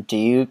there. Do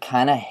you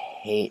kind of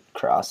hate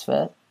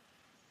CrossFit?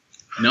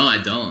 No, I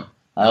don't.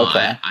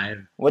 Okay.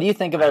 No, what do you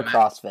think about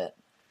CrossFit?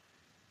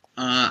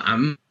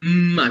 I've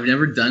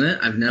never done it.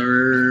 I've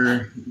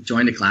never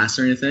joined a class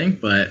or anything,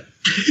 but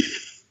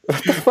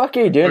What the fuck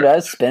are you doing? Do I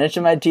have spinach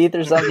in my teeth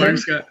or something?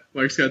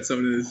 Mark's got some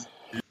of this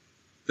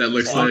that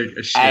looks like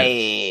a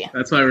shit.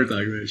 That's why we're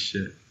talking about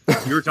shit.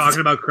 You were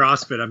talking about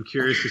CrossFit. I'm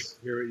curious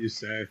to hear what you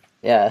say.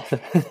 Yeah.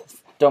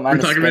 Don't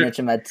mind the spinach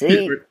in my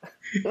teeth.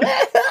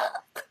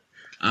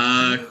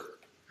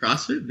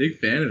 CrossFit, big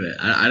fan of it.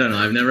 I don't know.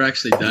 I've never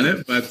actually done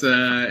it, but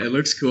it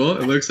looks cool.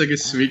 It looks like a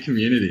sweet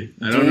community.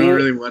 I don't know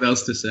really what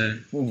else to say.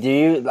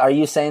 Are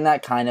you saying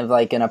that kind of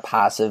like in a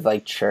passive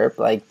like chirp?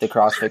 Like the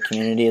CrossFit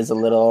community is a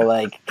little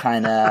like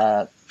kind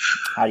of,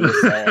 how do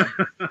you say it?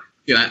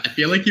 Yeah, I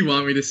feel like you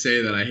want me to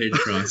say that I hate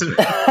CrossFit.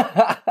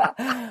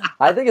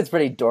 I think it's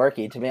pretty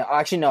dorky to me.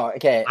 Actually, no.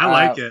 Okay, I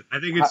like it. I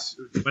think it's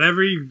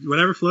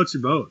whatever floats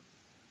your boat.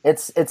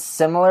 It's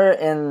similar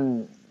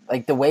in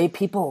like the way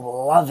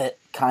people love it.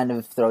 Kind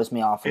of throws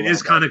me off. It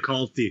is kind of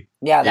culty.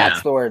 Yeah,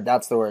 that's the word.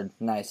 That's the word.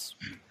 Nice.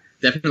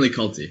 Definitely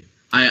culty.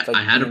 I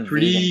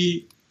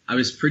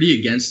was pretty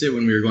against it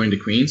when we were going to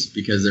Queens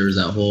because there was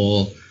that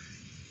whole,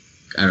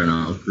 I don't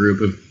know, group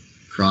of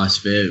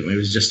CrossFit. It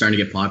was just starting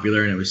to get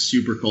popular and it was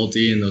super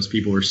culty and those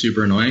people were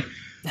super annoying.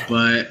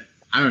 But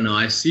I don't know.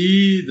 I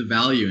see the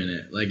value in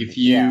it. Like if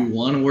you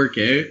want to work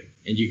out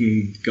and you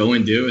can go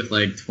and do it with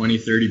like 20,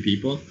 30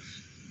 people,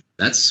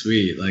 that's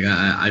sweet. Like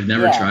I've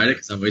never tried it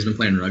because I've always been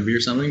playing rugby or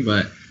something,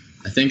 but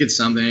I think it's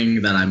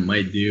something that I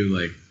might do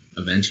like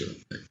eventually.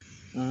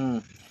 Mm-hmm.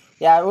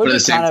 Yeah, it would be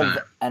kind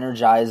of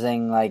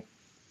energizing, like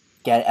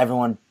get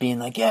everyone being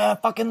like, yeah,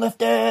 fucking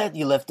lift it.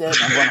 You lift it,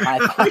 and everyone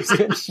high fives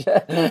you and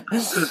shit.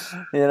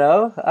 You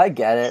know? I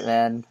get it,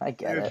 man. I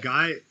get it.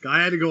 Guy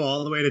had to go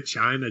all the way to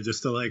China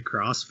just to like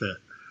CrossFit.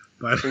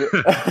 But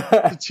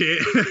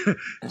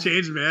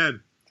change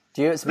man.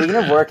 Speaking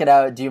of working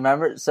out, do you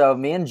remember? So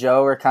me and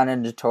Joe were kind of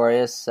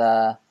notorious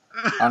on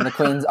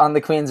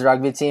the Queens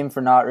rugby team for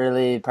not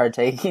really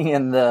partaking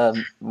in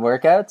the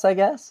workouts. I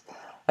guess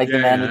the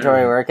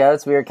mandatory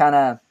workouts. We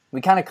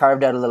kind of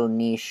carved out a little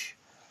niche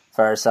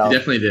for ourselves. You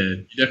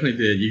definitely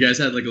did. You guys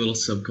had like a little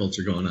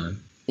subculture going on.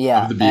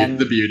 Yeah, the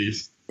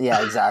beauties.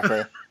 Yeah,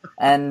 exactly.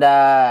 And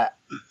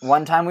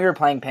one time we were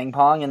playing ping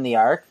pong in the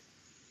Arc,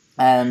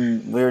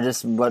 and we were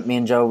just me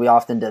and Joe. We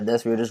often did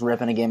this. We were just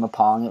ripping a game of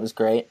pong. It was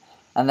great.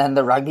 And then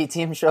the rugby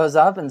team shows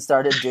up and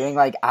started doing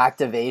like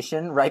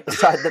activation right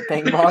beside the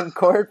ping pong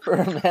court for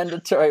a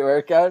mandatory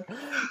workout.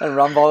 And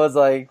Rumball was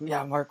like,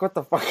 yeah, Mark, what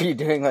the fuck are you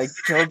doing? Like,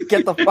 Joe,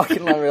 get the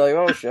fucking line. We're like,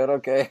 oh shit,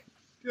 okay.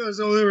 Yeah, that's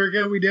the only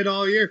workout we did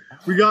all year.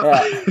 We got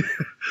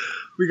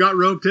we got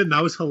roped in.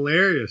 That was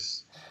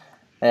hilarious.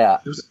 Yeah.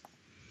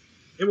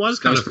 It was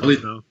kind of fun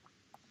though.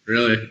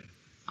 Really?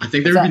 I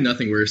think there would be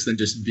nothing worse than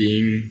just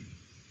being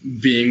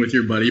with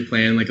your buddy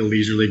playing like a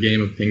leisurely game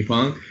of ping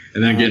pong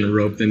and then getting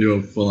roped into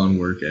a full-on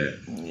workout.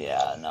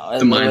 Yeah, no.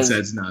 The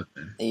mindset's not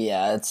there.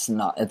 Yeah, it's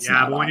not.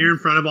 But when you're in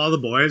front of all the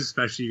boys,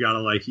 especially, you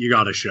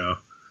gotta show.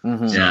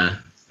 Mm-hmm. Yeah.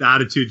 The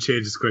attitude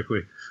changes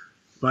quickly.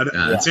 But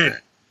that's it.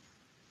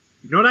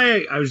 You know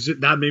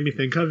what that made me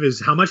think of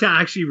is how much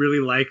I actually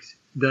really liked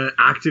the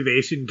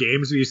activation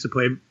games we used to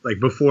play like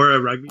before a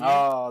rugby game.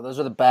 Oh, those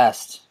are the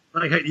best.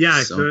 Like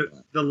the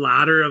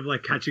ladder of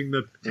like catching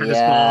the tennis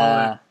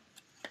ball.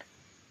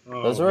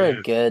 Those were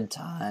a good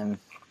time.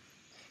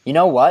 You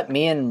know what?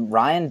 Me and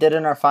Ryan did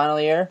in our final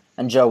year,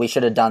 and Joe, we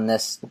should have done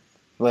this.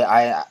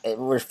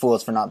 We're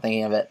fools for not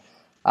thinking of it.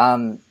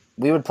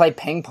 We would play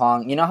ping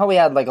pong. You know how we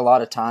had like a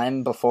lot of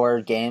time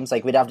before games?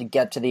 Like we'd have to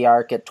get to the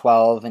Arc at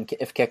 12, and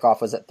if kickoff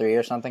was at 3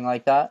 or something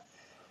like that.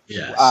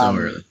 Yeah, so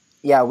early.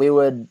 Yeah,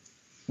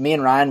 me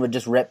and Ryan would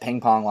just rip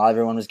ping pong while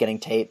everyone was getting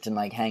taped and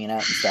like hanging out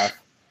and stuff.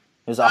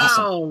 It was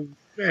awesome. Oh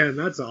man,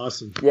 that's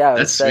awesome. Yeah,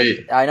 that's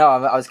sweet. I know.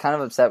 I was kind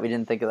of upset we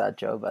didn't think of that,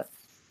 Joe, but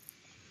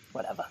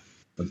whatever.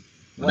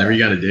 Whatever you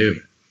got to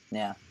do.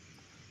 Yeah,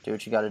 do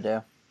what you got to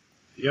do.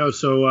 Yo,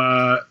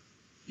 so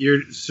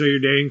you're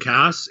dating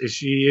Cass? Is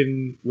she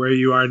in where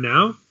you are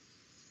now?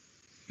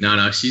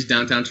 No, she's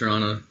downtown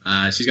Toronto.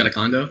 She's got a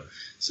condo,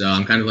 so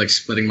I'm kind of like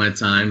splitting my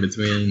time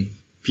between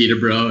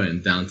Peterborough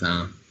and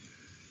downtown.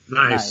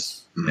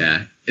 Nice.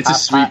 Yeah, it's a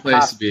sweet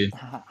place to be.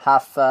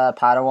 Half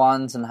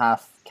Padawans and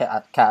half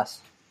Cass.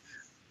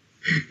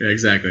 Yeah,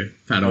 exactly. Hit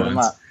him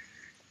Padawans. up.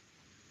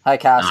 Hi,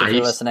 Cass, if you're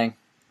Nice. listening.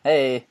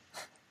 Hey.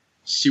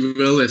 She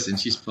will listen.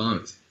 She's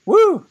pumped.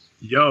 Woo!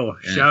 Yo,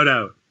 Yeah. shout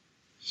out.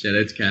 Shout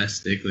out to Cass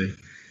Stickley.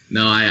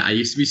 No, I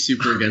used to be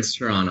super against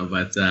Toronto,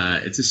 but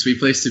it's a sweet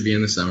place to be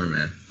in the summer,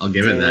 man. I'll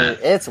give it Dude, that.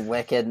 it's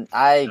wicked.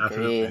 I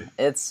agree. Definitely.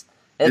 It's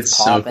It's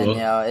so popping,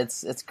 cool.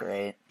 It's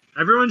great.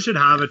 Everyone should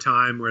have a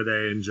time where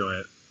they enjoy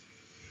it.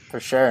 For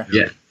sure.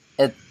 Yeah.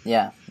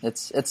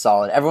 It's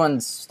solid.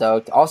 Everyone's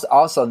stoked.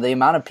 Also the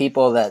amount of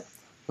people that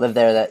live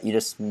there that you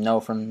just know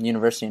from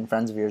university and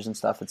friends of yours and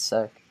stuff, it's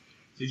sick.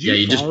 Did Yeah,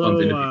 you just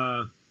bump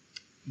into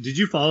Did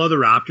you follow the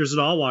Raptors at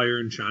all while you're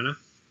in China?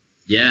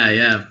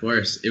 Yeah, of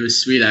course. It was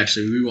sweet,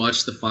 actually. We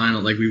watched the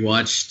final. Like, we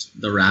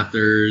watched the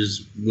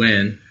Raptors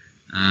win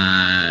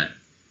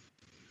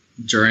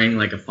during,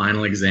 like, a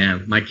final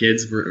exam. My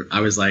kids were, I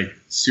was, like,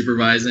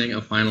 supervising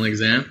a final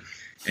exam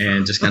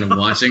and just kind of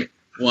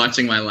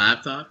watching my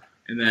laptop.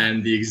 And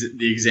then the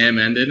exam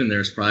ended, and there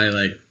was probably,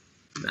 like,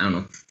 I don't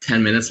know,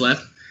 10 minutes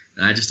left.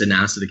 And I just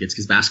announced to the kids,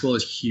 because basketball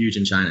is huge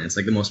in China. It's,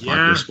 like, the most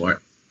popular Yeah.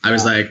 sport. I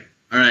was like,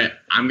 all right,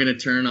 I'm going to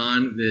turn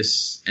on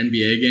this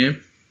NBA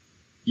game.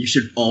 You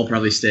should all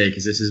probably stay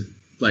because this is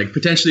like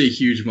potentially a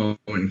huge moment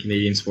in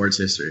Canadian sports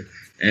history.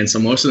 And so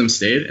most of them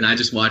stayed, and I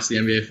just watched the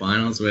NBA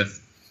Finals with,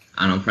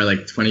 I don't know, probably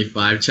like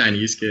 25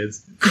 Chinese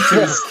kids.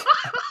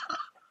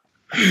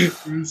 It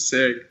was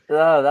sick.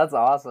 Oh, that's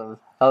awesome.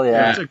 Hell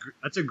yeah.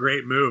 That's a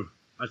great move.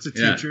 That's a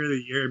Yeah. teacher of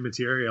the year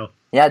material.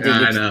 Yeah, dude. Yeah,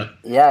 I know.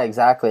 Yeah,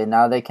 exactly.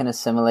 Now they can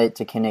assimilate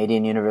to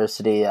Canadian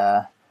University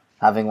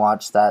having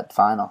watched that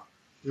final.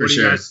 What do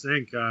sure. you guys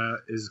think?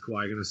 Is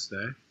Kawhi going to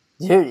stay?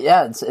 Dude,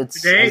 yeah, it's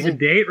Today, as the you-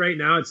 date right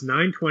now, it's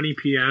 9:20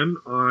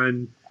 p.m.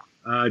 on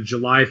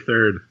July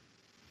 3rd.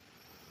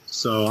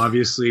 So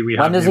obviously we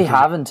have. when does he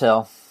have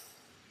until?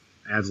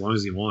 As long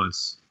as he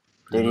wants.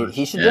 pretty Dude, much.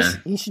 he should Yeah.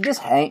 just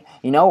hang.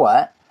 You know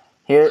what?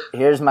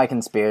 Here's my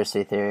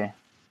conspiracy theory.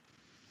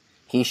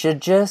 He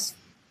should just.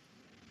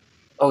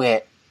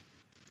 Okay.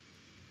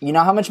 You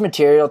know how much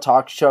material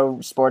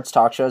sports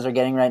talk shows are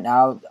getting right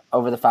now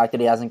over the fact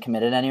that he hasn't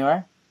committed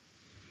anywhere?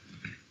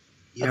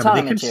 Yeah, a but ton they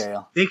of can,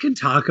 material. they can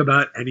talk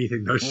about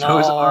anything. Those shows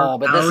No, are.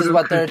 but this out is of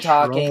what they're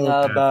control, talking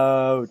man.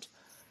 about.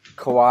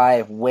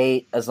 Kawhi,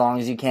 wait as long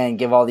as you can.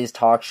 Give all these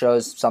talk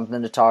shows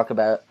something to talk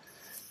about.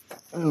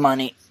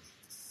 Money.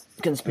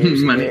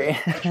 Conspiracy Money.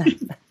 theory.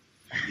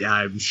 Yeah,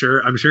 I'm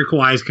sure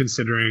Kawhi is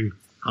considering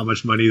how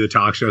much money the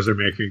talk shows are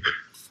making.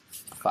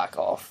 Fuck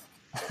off.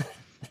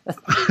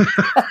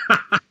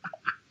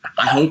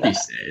 I hope he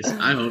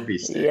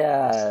stays.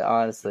 Yeah,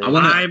 honestly. I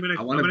wanna- I'm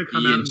gonna be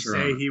come out in and say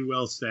Toronto. he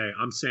will stay.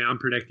 I'm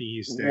predicting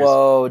he stays.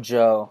 Whoa,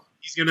 Joe.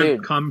 He's gonna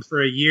Dude. come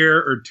for a year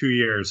or 2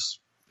 years.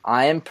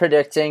 I am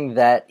predicting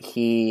that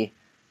he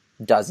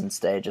doesn't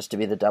stay, just to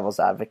be the devil's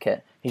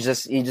advocate. He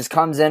just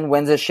comes in,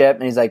 wins a ship,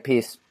 and he's like,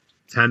 peace.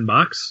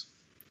 $10.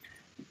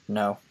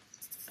 No.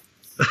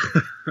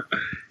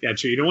 Yeah,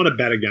 true. You don't want to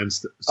bet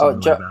against Oh,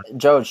 something like that.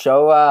 Joe,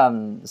 show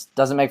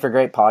doesn't make for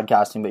great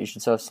podcasting, but you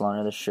should show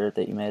Sloaner the shirt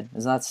that you made.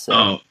 Isn't that sick?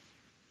 Oh,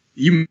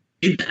 you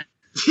made that.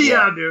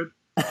 Yeah, dude.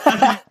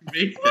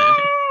 Make that.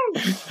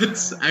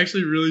 It's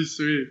actually really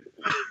sweet.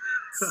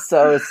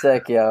 So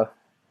sick, yo.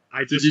 I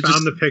Did just you found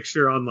just- the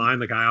picture online.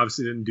 Like, I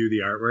obviously didn't do the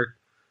artwork,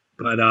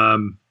 but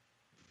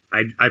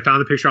I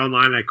found the picture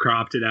online and I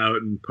cropped it out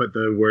and put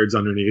the words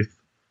underneath.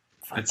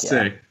 Fuck That's yeah.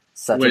 sick.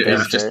 Such Wait, a good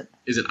is it just shirt.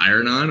 is it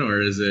iron on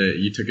or is it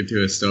you took it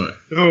to a store?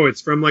 Oh,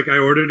 it's from like I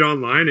ordered it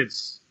online.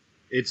 It's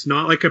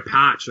not like a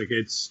patch. Like,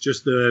 it's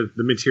just the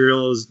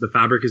material is the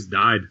fabric is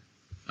dyed.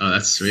 Oh,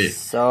 that's sweet.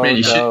 So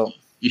Man, dope.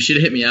 you should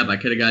have hit me up. I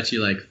could have got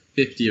you like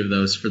 50 of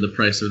those for the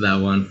price of that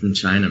one from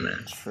China,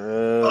 man.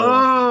 True.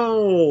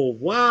 Oh,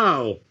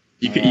 wow.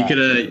 You could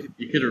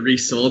have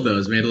resold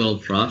those, made a little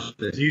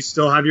profit. Do you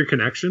still have your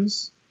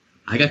connections?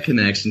 I got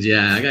connections,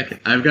 yeah.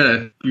 I've got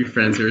a few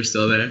friends who are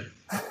still there.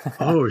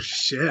 Oh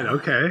shit.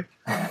 Okay.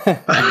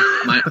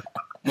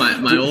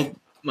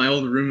 my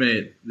old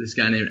roommate, this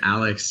guy named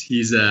Alex,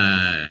 he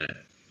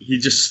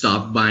just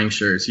stopped buying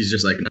shirts. He's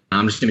just like, no,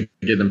 I'm just gonna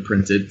get them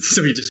printed.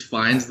 So he just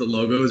finds the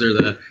logos or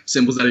the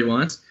symbols that he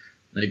wants.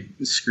 Like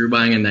screw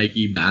buying a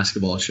Nike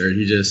basketball shirt.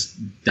 He just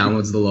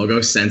downloads the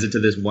logo, sends it to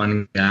this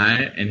one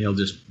guy, and he'll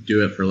just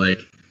do it for like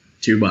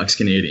 $2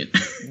 Canadian.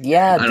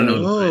 Yeah, I don't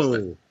dude. know.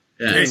 Whoa.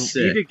 Yeah, Hey, it's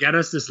you need sick. to get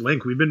us this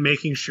link. We've been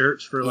making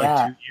shirts for like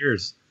Yeah. 2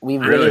 years. We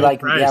I really know. like,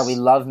 Price. yeah, we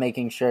love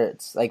making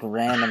shirts, like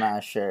random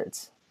ass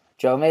shirts.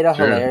 Joe made a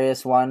Sure.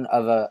 hilarious one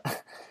of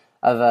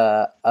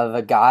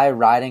a guy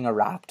riding a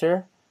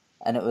raptor,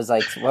 and it was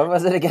like, what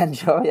was it again,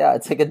 Joe? Yeah,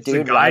 it's like a It's a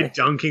dude guy riding.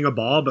 dunking a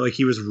ball, but like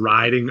he was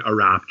riding a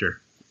raptor.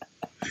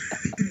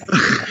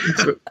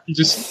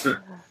 Just have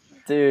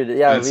Dude,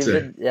 yeah, That's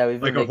we've been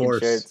Like a making horse.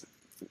 shirts.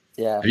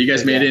 Yeah. you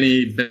guys Yeah. made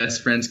any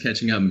best friends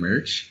catching up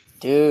merch?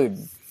 Dude,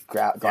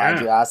 glad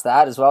Yeah. you asked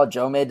that as well.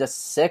 Joe made a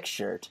sick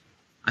shirt.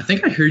 I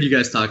think I heard you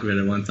guys talk about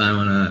it one time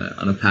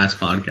on a past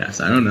podcast.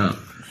 I don't know.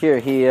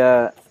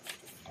 Here,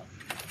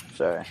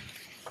 sorry.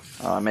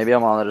 Maybe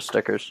I'm all out of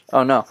stickers.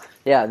 Oh, no.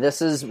 Yeah,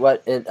 this is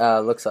what it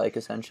looks like,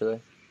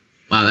 essentially.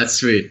 Wow, that's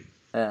sweet.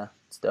 Yeah,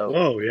 it's dope.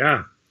 Whoa,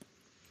 yeah.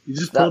 You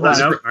just That pulled that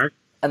one. out, Mark.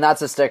 And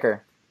that's a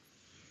sticker.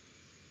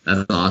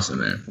 That's awesome,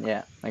 man.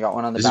 Yeah, I got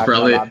one on the This is back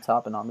probably- of my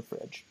laptop and on the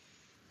fridge.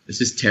 This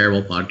is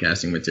terrible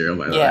podcasting material,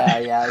 by the way.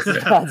 Yeah, this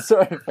is bad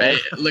sort of Hey,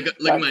 thing. look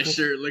at my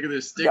shirt. Look at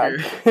this Got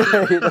sticker.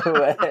 carried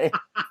away.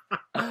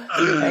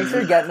 Thanks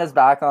for getting us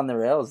back on the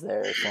rails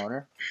there,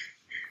 Sloaner.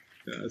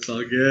 It's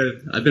all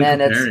good. I've been Man,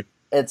 preparing.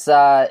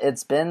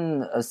 it's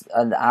been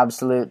an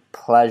absolute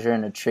pleasure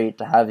and a treat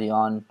to have you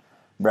on,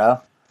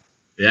 bro.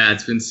 Yeah,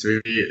 it's been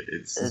sweet.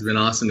 It's been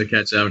awesome to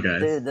catch up,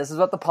 guys. Dude, this is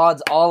what the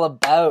pod's all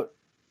about.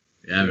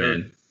 Yeah,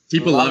 man.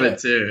 People Love love it. it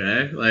too,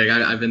 eh? Like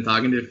I've been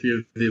talking to a few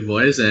of the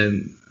boys,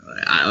 and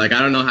I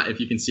don't know if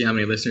you can see how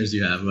many listeners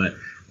you have, but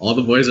all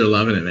the boys are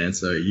loving it, man.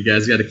 So you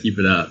guys got to keep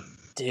it up.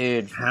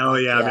 Dude, Hell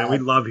yeah, man. We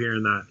love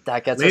hearing that.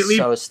 that gets Lately-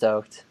 us so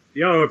stoked.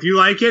 Yo, if you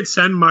like it,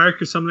 send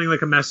Mark or something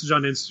like a message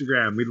on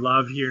Instagram. We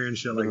love hearing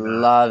shit like We that.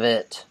 love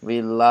it.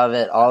 We love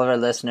it. All of our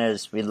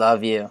listeners, we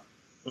love you.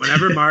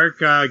 Whenever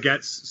Mark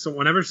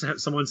whenever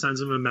someone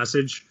sends him a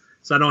message,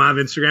 so I don't have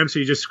Instagram, so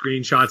he just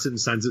screenshots it and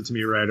sends it to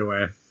me right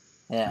away.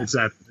 Yeah. It's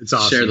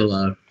awesome. Share the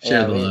love.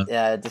 Share the love.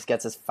 Yeah, it just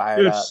gets us fired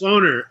Dude, up.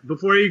 Sloaner,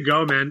 before you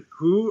go, man,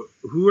 who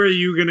are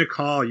you gonna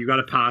call? You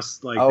gotta pass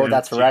like. Oh,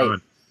 that's right.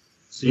 on.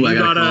 So Who I you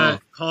gotta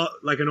gotta call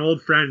like an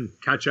old friend,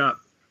 catch up.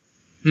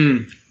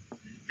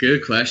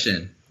 Good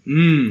question.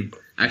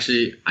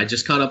 Actually, I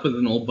just caught up with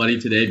an old buddy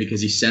today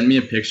because he sent me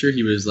a picture.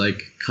 He was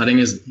like cutting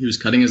his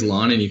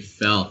lawn and he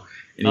fell.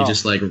 And he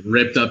just like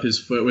ripped up his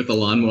foot with a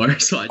lawnmower.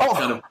 So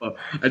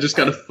I just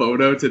got a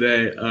photo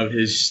today of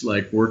his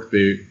like work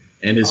boot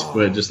and his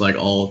foot just like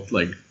all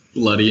like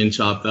bloody and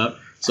chopped up.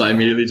 So I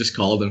immediately just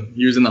called him.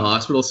 He was in the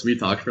hospital, so we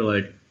talked for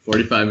like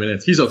 45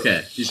 minutes. He's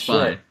okay. He's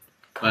fine.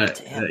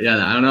 But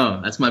yeah, I don't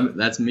know.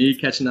 That's me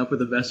catching up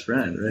with a best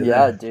friend, right?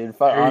 Yeah, dude.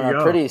 On you a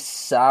go. pretty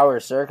sour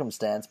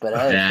circumstance, but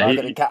hey, Yeah, fuck he-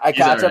 it. A he's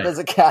catch up alright. is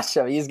a catch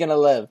up. He's gonna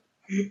live.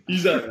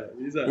 He's alright.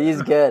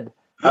 He's good.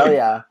 Oh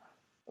yeah.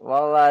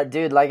 Well,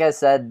 dude, like I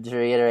said, to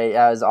reiterate,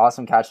 yeah, it was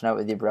awesome catching up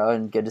with you, bro,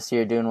 and good to see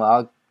you're doing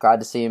well. Glad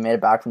to see you made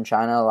it back from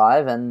China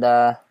alive, and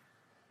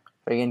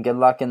friggin' good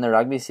luck in the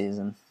rugby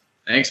season.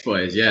 Thanks,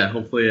 boys. Yeah,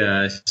 hopefully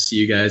see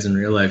you guys in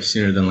real life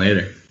sooner than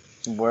later.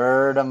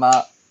 Word 'em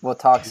up. We'll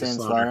talk soon,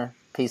 Slaughter. Sloaner.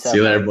 Peace out. See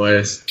you later,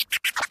 boys.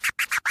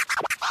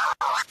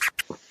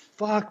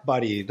 Fuck,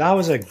 buddy, that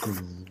was a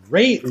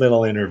great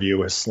little interview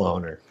with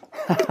Sloaner.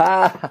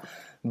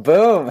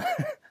 Boom.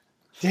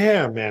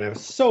 Damn, man, it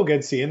was so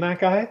good seeing that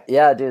guy.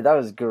 Yeah, dude, that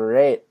was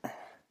great. You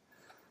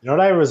know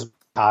what I was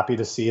happy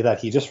to see that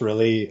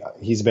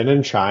he's been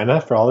in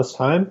China for all this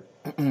time,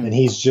 and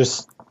he's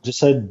just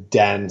a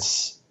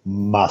dense,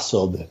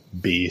 muscled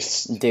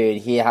beast.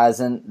 Dude, he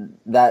hasn't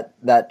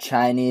that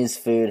Chinese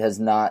food has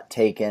not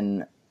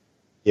taken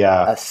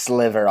Yeah, a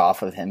sliver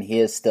off of him. He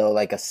is still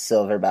like a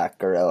silverback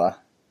gorilla.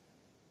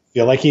 I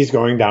feel like he's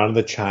going down to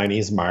the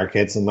Chinese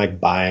markets and like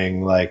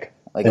buying like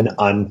an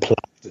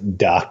unplugged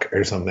duck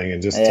or something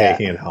and just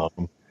taking it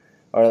home.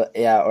 Or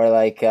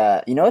like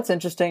you know what's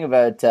interesting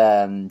about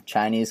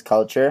Chinese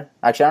culture?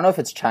 Actually, I don't know if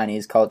it's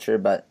Chinese culture,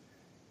 but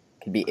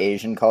it could be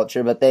Asian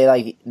culture. But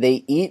they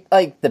eat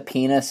like the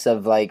penis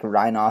of like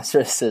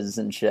rhinoceroses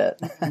and shit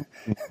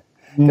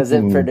because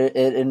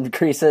it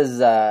increases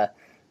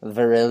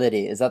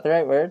virility. Is that the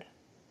right word?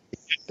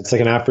 It's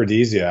like an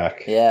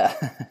aphrodisiac. Yeah.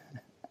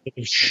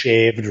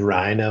 Shaved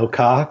rhino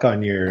cock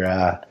on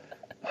your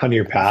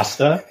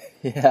pasta.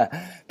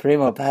 Yeah.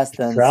 Primo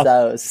pasta and Crap.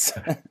 sauce.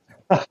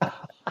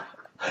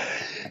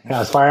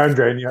 Yeah, as far as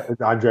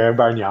Andrea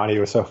Bargnani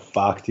was so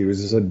fucked. He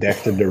was just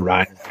addicted to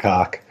rhino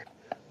cock.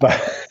 But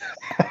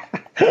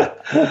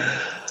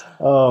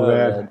oh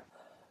man.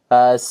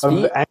 Of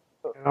any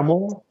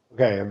animal?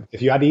 Okay,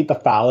 if you had to eat the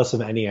phallus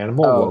of any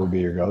animal, what would be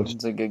your go-to?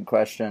 That's a good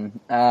question.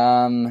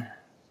 Do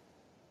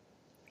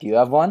you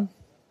have one?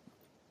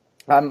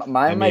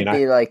 Mine might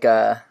be like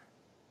a...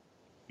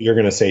 You're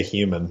gonna say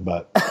human,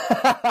 but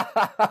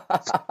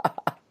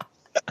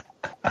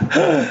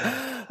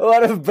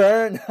what a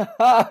burn!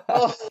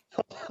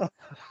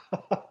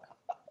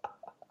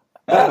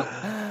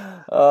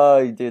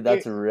 Oh, dude,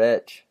 that's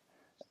rich.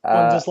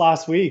 just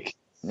last week.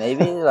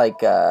 Maybe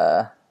like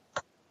I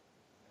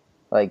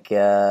don't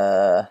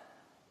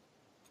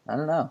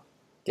know.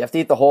 Do you have to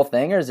eat the whole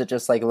thing, or is it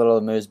just like a little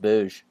amuse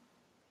bouche?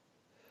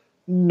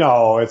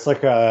 No, it's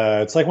like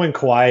when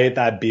Kawhi ate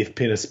that beef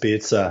penis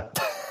pizza.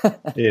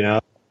 You know,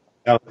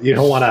 you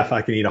don't want to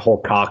fucking eat a whole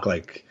cock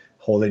like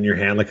hold it in your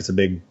hand like it's a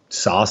big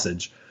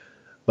sausage.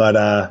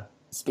 But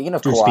Speaking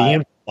of dude, Kawhi, speaking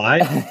of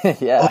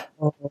Kawhi, yeah,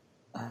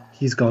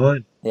 he's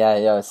gone.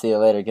 yeah. See you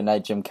later. Good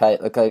night, Jim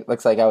Kite.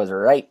 Looks like I was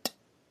right.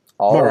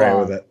 All I'm along, alright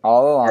with it.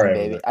 all along, Alright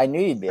baby. with it. I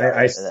knew you'd be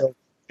alright with it.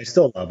 I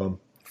still love him.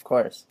 Of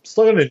course,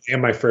 Still gonna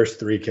name my first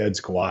 3 kids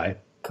Kawhi.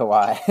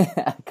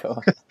 Kawhi.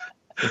 Cool.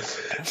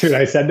 Dude,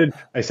 I said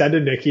to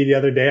Nikki the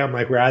other day, I'm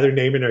like, we're either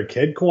naming our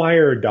kid Kawhi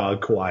or a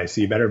dog Kawhi, so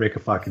you better make a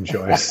fucking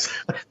choice.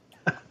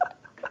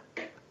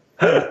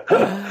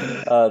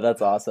 Oh,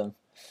 that's awesome.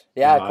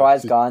 Yeah, No,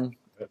 Kawhi's it's- gone.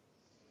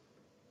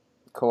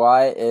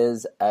 Kawhi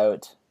is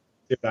out.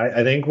 Dude,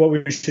 I think what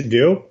we should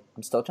do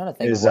I'm still trying to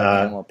think Is, of what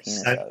animal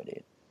penis send- I would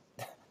eat.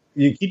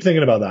 You keep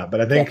thinking about that,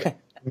 but I think in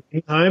the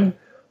meantime,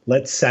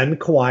 let's send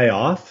Kawhi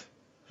off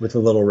with a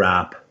little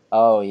rap.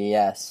 Oh,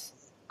 yes.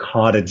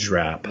 Cottage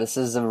rap. This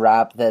is a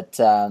rap that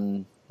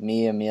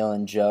me, Emil,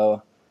 and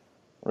Joe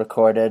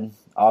recorded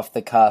off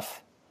the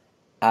cuff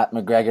at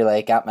McGregor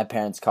Lake at my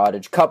parents'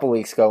 cottage a couple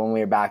weeks ago when we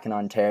were back in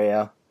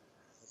Ontario.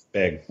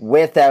 Big.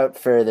 Without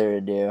further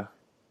ado.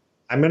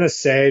 I'm going to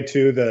say,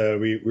 too,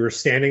 we were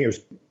standing, it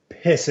was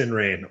pissing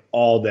rain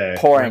all day.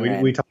 Pouring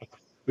rain. rain.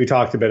 We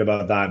talked a bit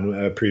about that in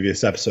a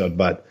previous episode,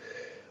 but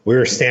we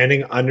were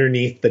standing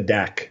underneath the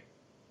deck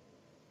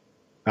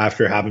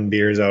after having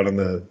beers out on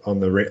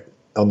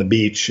the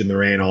beach in the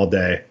rain all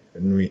day,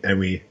 and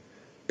we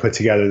put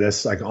together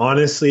this, like,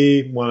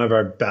 honestly one of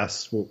our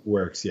best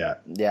works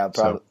yet. Yeah,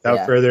 probably. So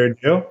without further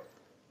ado,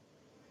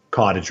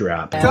 cottage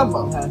rap. Come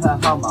on.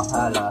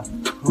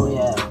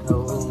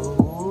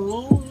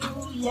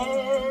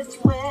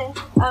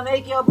 I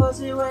make your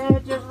pussy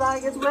wet just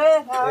like it's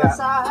wet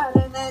outside,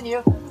 and then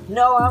you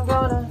know I'm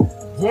gonna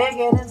dig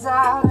it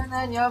inside, and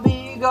then you'll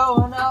be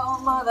going all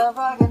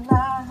motherfucking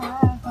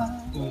night.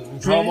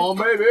 Come on,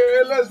 baby,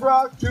 let's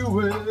rock to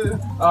it.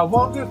 I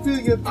want to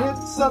feel your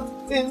tits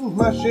up in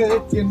my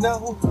shit, you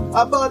know.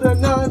 I bought a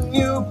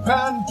new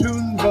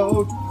pontoon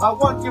boat. I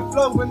want you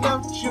flowing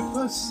out your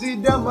pussy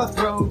down my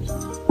throat.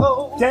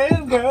 Oh,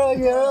 damn girl,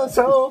 you're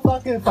so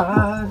fucking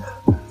fine.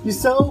 You're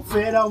so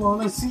fit, I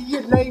wanna see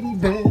your lady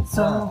bits.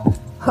 Oh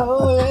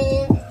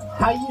yeah,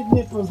 how your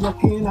nipples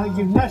looking? Are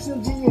you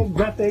National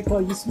Geographic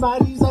or your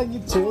smileys on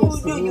your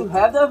chest? Do you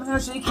have the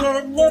Hershey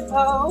kid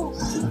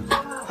nipples?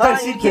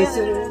 Hershey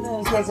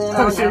kisses,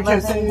 Hershey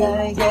kisses.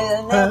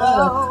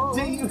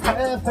 Do you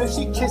have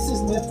Hershey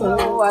kisses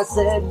nipples? Oh, I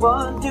said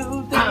 1, 2,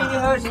 3,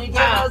 Hershey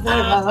kisses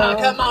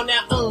nipples. Come on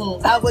now,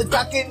 I was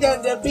rocking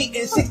down the beat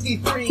in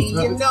 63.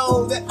 You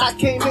know that I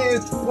came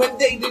in when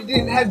they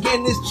didn't have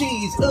Guinness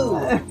cheese.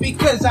 Ooh,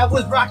 because I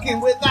was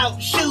rocking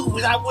without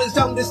shoes. I was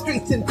on the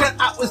streets until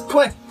I was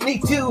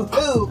 22.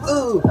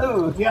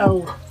 Ooh.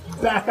 Yo,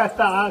 back I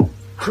thought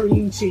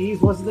cream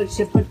cheese was the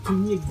shit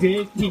between your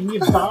dick and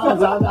your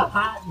balls on a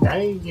hot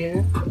day,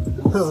 yeah.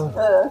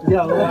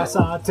 Yo, I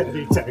saw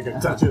Teddy take a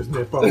touch his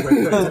nipple with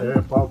the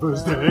tip of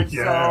his dick,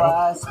 yeah. So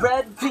I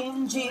spread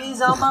cream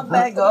cheese on my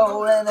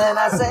bagel, and then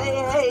I say,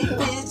 hey,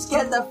 bitch,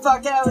 get the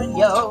fuck out and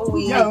yo.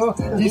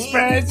 He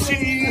spread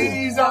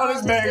cheese on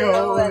his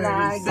bagel, and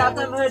I got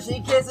them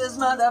Hershey Kisses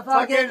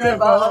motherfucking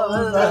nipples.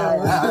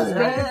 He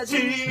spread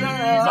cheese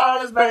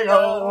on his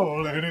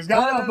bagel, and he's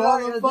got a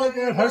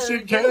motherfucking Hershey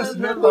Kiss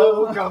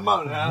nipple. Come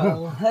on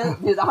now.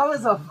 Dude, that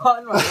was a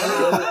fun one.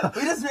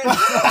 We just made a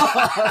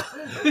song.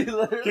 We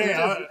literally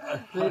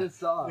just made a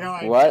song.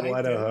 What?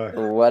 What a hook.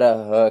 What a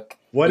hook.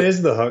 What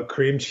is the hook?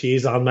 Cream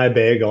cheese on my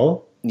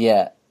bagel?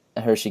 Yeah.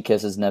 Hershey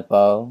Kisses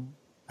nipple.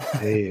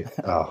 Hey,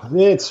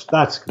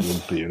 that's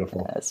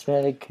beautiful. That's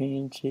really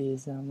cream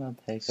cheese on my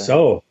bagel.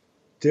 So,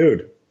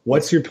 dude,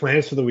 what's your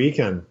plans for the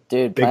weekend?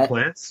 Dude, big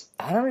plans?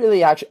 I don't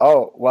really actually.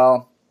 Oh,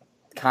 well,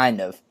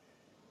 kind of.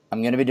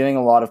 I'm going to be doing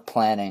a lot of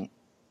planning.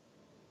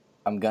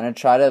 I'm gonna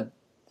try to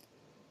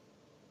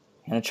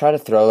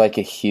throw like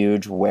a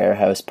huge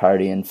warehouse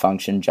party in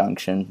Function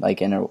Junction,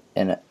 like in a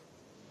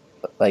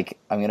like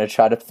I'm gonna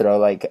try to throw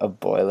like a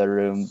boiler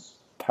room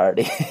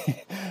party.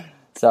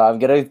 So I'm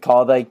gonna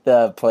call like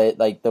the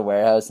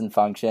warehouse in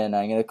Function.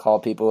 I'm gonna call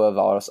people who have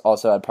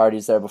also had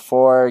parties there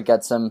before,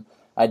 get some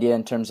idea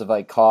in terms of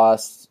like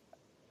costs,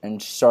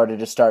 and sort of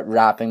just start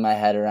wrapping my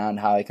head around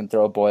how I can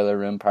throw a boiler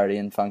room party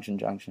in Function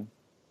Junction.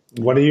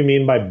 What do you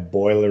mean by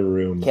boiler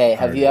room? Okay,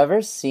 have you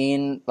ever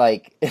seen,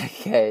 like,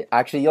 okay,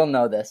 actually, you'll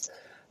know this.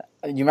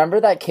 You remember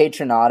that Kate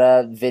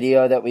Trinata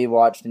video that we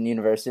watched in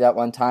university that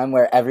one time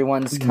where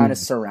everyone's kind of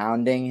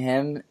surrounding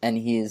him and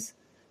he's,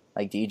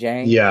 like,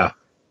 DJing? Yeah,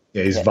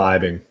 he's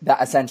vibing.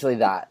 Essentially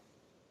that.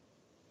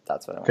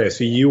 That's what I want. Okay,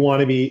 so you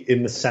want to be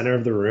in the center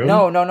of the room?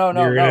 No.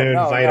 You're going to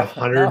invite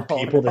 100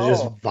 people to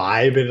just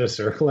vibe in a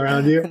circle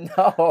around you?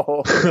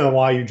 No.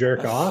 While you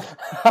jerk off?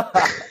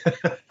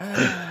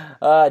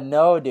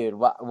 No, dude.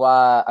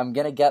 I'm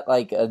gonna get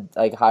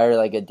hire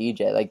like a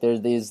DJ. Like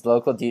there's these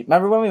local DJs.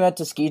 Remember when we went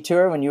to ski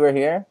tour when you were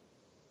here?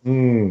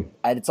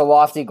 It's a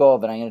lofty goal,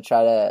 but I'm gonna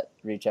try to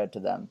reach out to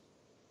them.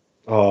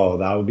 Oh,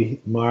 that would be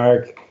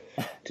Mark.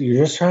 Dude,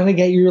 you're just trying to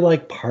get your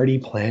like party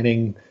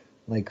planning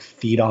like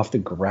feet off the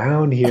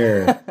ground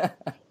here.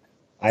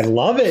 I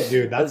love it,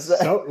 dude. That's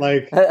so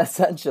like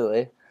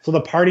essentially. So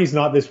the party's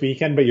not this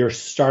weekend, but you're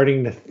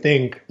starting to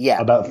think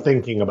about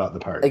thinking about the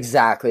party.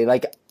 Exactly.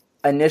 Like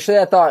initially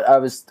I thought I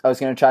was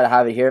going to try to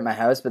have it here at my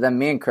house, but then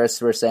me and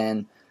Chris were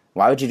saying,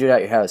 why would you do it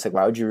at your house? Like,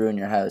 why would you ruin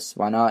your house?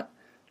 Why not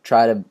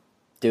try to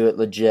do it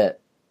legit,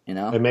 you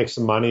know? And make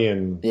some money.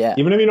 And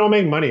even if you don't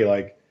make money,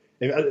 like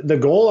the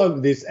goal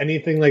of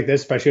anything like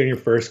this, especially on your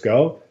first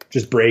go,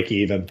 just break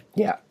even.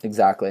 Yeah,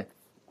 exactly.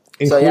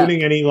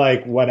 Including any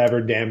like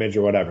whatever damage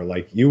or whatever.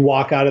 Like you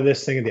walk out of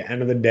this thing at the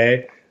end of the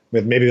day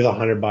with maybe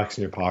 $100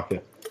 in your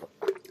pocket.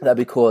 That'd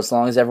be cool as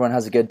long as everyone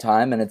has a good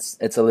time and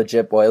it's a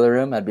legit boiler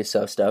room. I'd be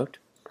so stoked.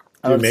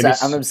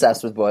 I'm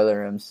obsessed with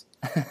boiler rooms.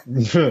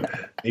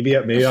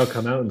 maybe I'll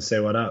come out and say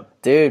what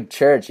up. Dude,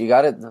 Church, you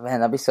got it, man.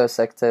 That'd be so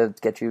sick to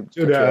get you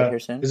out here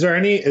soon. Is there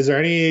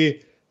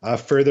any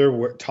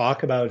further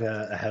talk about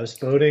a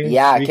houseboating?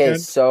 Yeah, weekend? okay.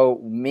 So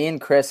me and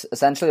Chris,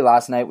 essentially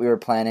last night we were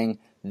planning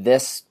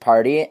this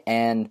party,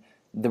 and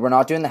we're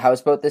not doing the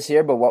houseboat this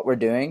year. But what we're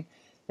doing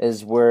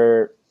is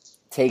we're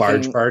taking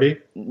barge party.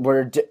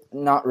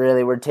 Not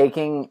really. We're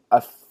taking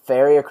a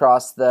ferry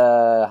across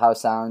the Howe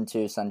Sound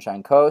to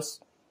Sunshine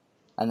Coast,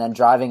 and then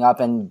driving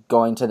up and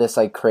going to this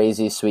like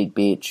crazy sweet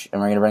beach,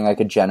 and we're gonna bring like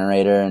a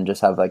generator and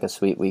just have like a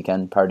sweet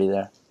weekend party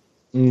there.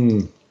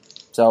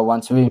 So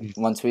once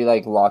we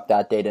like lock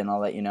that date in, I'll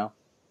let you know.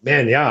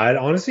 Man, yeah, I'd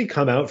honestly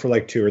come out for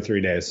like 2 or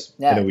 3 days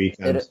in a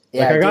weekend.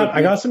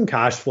 I got some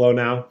cash flow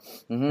now.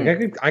 Mm-hmm.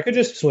 Like I could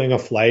just swing a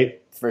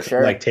flight for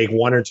sure. Like take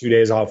 1 or 2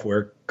 days off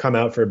work, come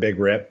out for a big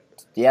rip.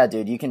 Yeah,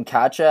 dude, you can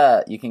catch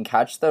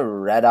the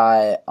red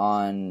eye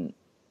on.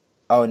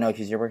 Oh no,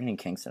 because you're working in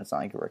Kingston. It's not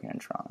like you're working in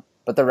Toronto.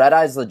 But the red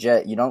eye is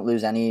legit. You don't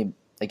lose any.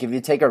 Like if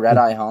you take a red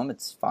eye home,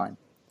 it's fine.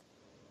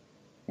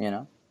 You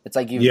know, it's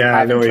like you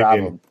haven't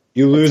traveled.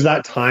 You lose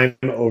that time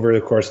over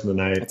the course of the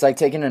night. It's like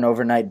taking an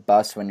overnight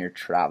bus when you're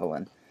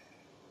traveling.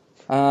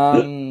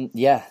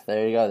 Yeah,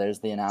 there you go. There's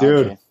the analogy.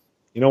 Dude,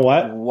 you know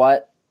what?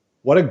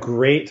 What a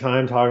great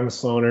time talking to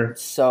Sloaner.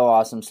 So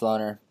awesome,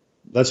 Sloaner.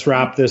 Let's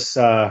wrap this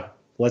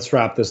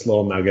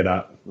little nugget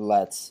up.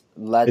 Let's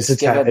it's a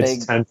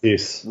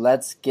 10-piece.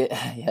 Let's get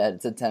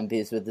it's a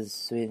 10-piece with the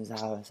sweet and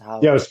sour.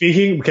 Yeah,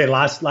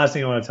 last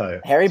thing I want to tell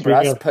you. Harry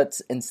Bruss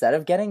puts, instead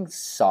of getting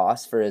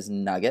sauce for his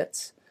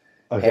nuggets,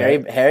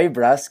 Harry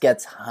Bruss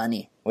gets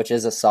honey, which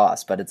is a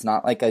sauce, but it's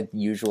not like a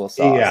usual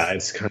sauce. Yeah,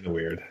 it's kind of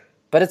weird.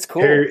 But it's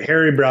cool.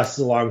 Harry Bruss is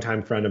a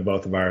longtime friend of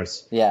both of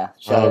ours. Yeah,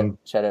 shout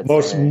out.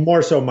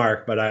 More so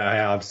Mark, but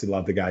I obviously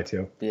love the guy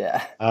too.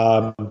 Yeah.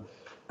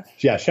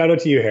 Yeah, shout out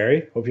to you,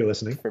 Harry. Hope you're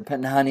listening. For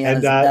putting honey on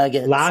his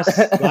nuggets.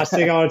 Last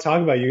thing I want to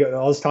talk about, you got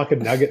all this talking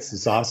nuggets and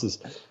sauces.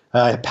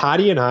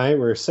 Patty and I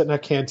were sitting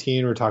at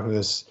canteen. We were talking to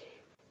this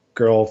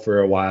girl for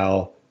a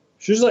while.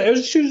 She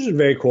was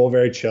very cool,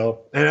 very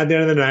chill. And at the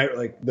end of the night,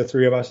 like the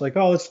three of us, like,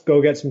 oh, let's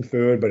go get some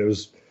food. But it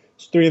was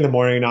 3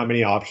 a.m, not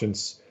many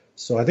options.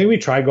 So I think we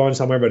tried going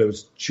somewhere, but it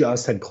was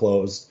just had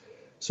closed.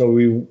 So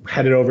we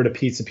headed over to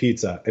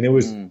Pizza, and it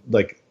was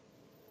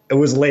it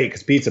was late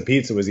because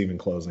Pizza was even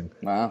closing.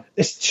 Wow.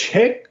 This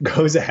chick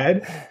goes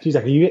ahead. She's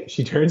like,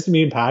 she turns to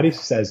me and Patty. She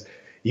says,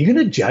 "You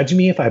gonna judge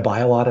me if I buy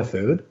a lot of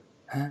food?"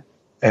 Huh?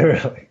 And we're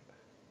like,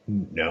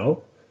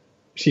 "No."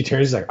 She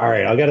turns, she's like, "All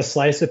right, I'll get a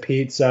slice of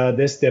pizza,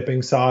 this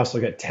dipping sauce.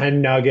 I'll get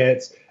 10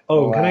 nuggets.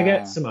 Oh, wow. Can I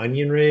get some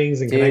onion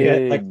rings? And can I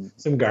get like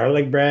some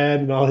garlic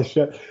bread and all this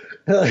shit?"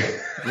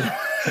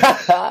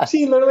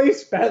 She literally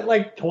spent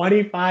like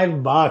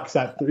 $25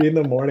 at 3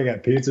 a.m.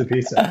 at Pizza.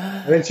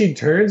 And then she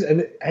turns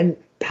and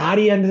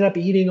Patty ended up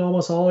eating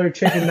almost all her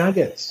chicken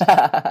nuggets.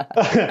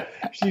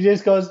 She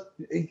just goes,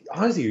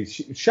 honestly,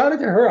 shout out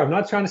to her. I'm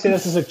not trying to say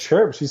this as a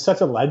chirp. She's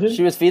such a legend.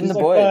 She was feeding the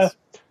boys.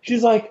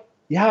 She's like,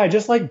 yeah, I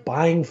just like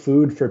buying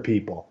food for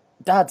people.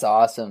 That's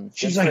awesome.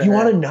 She's like, you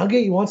want a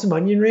nugget? You want some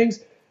onion rings?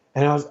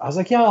 And I was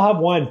like, yeah, I'll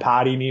have one.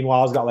 Patty,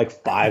 meanwhile, has got like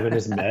 5 in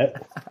his mitt.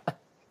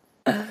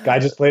 Guy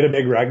just played a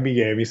big rugby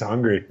game. He's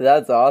hungry.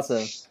 That's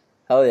awesome.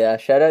 Hell yeah.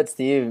 Shout out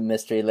to you,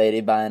 mystery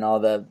lady, buying all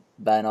the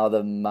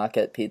muck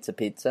at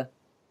Pizza.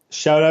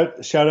 Shout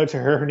out to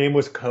her. Her name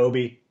was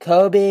Kobe.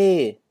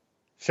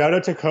 Shout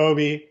out to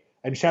Kobe.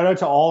 And shout out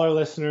to all our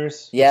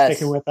listeners for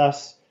sticking with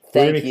us.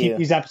 We're going to keep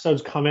these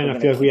episodes coming. I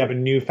feel like we have a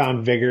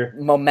newfound vigor.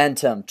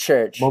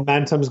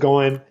 Momentum's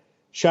going.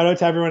 Shout out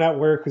to everyone at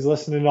work who's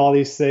listening to all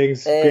these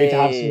things. Hey. Great to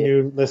have some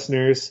new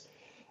listeners.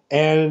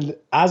 And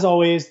as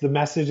always, the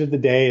message of the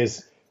day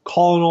is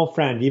call an old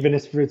friend, even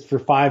if it's for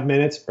 5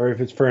 minutes or if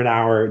it's for an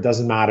hour, it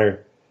doesn't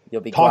matter.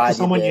 You'll be Talk to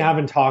someone you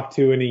haven't talked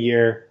to in a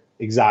year.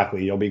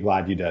 Exactly. You'll be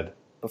glad you did.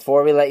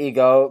 Before we let you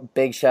go,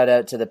 big shout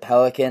out to the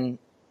Pelican,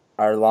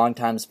 our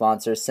longtime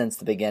sponsor since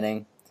the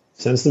beginning.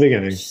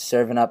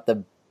 Serving up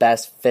the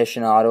best fish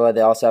in Ottawa.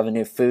 They also have a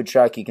new food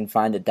truck. You can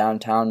find it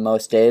downtown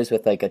most days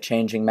with like a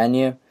changing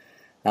menu.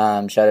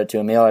 Shout out to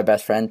Emil, our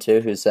best friend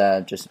too, who's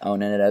just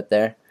owning it out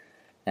there.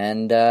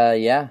 And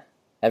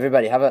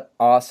everybody have an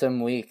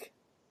awesome week.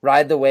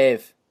 Ride the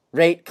wave.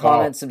 Rate,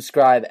 comment,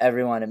 subscribe,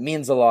 everyone. It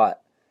means a lot.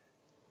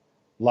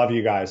 Love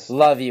you guys.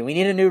 Love you. We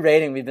need a new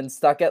rating. We've been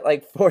stuck at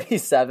like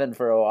 47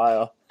 for a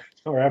while.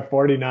 We're at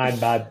 49,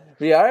 bud.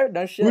 We are?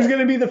 No shit. Who's going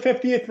to be the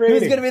 50th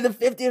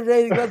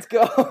rating? Let's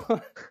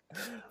go.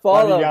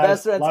 Follow.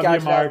 Best Friends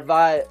Catch Up.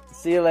 Bye.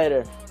 See you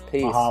later.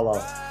 Peace.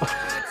 Mahalo.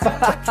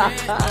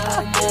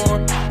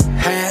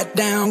 Hat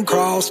down,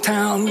 cross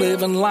town,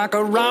 living like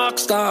a rock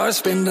star.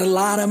 Spend a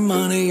lot of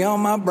money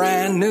on my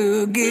brand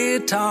new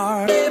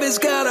guitar. Baby's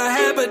got a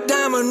habit,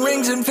 diamond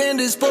rings and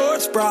Fendi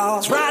sports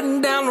bras.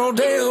 Riding down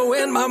Rodeo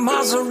in my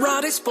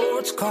Maserati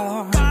sports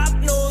car. Got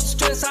no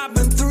stress, I've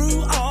been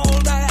through all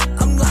that.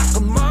 I'm like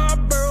a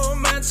Marlboro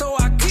man, so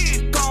I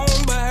keep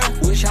going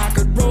back. Wish I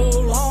could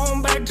roll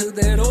on back to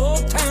that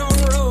old town.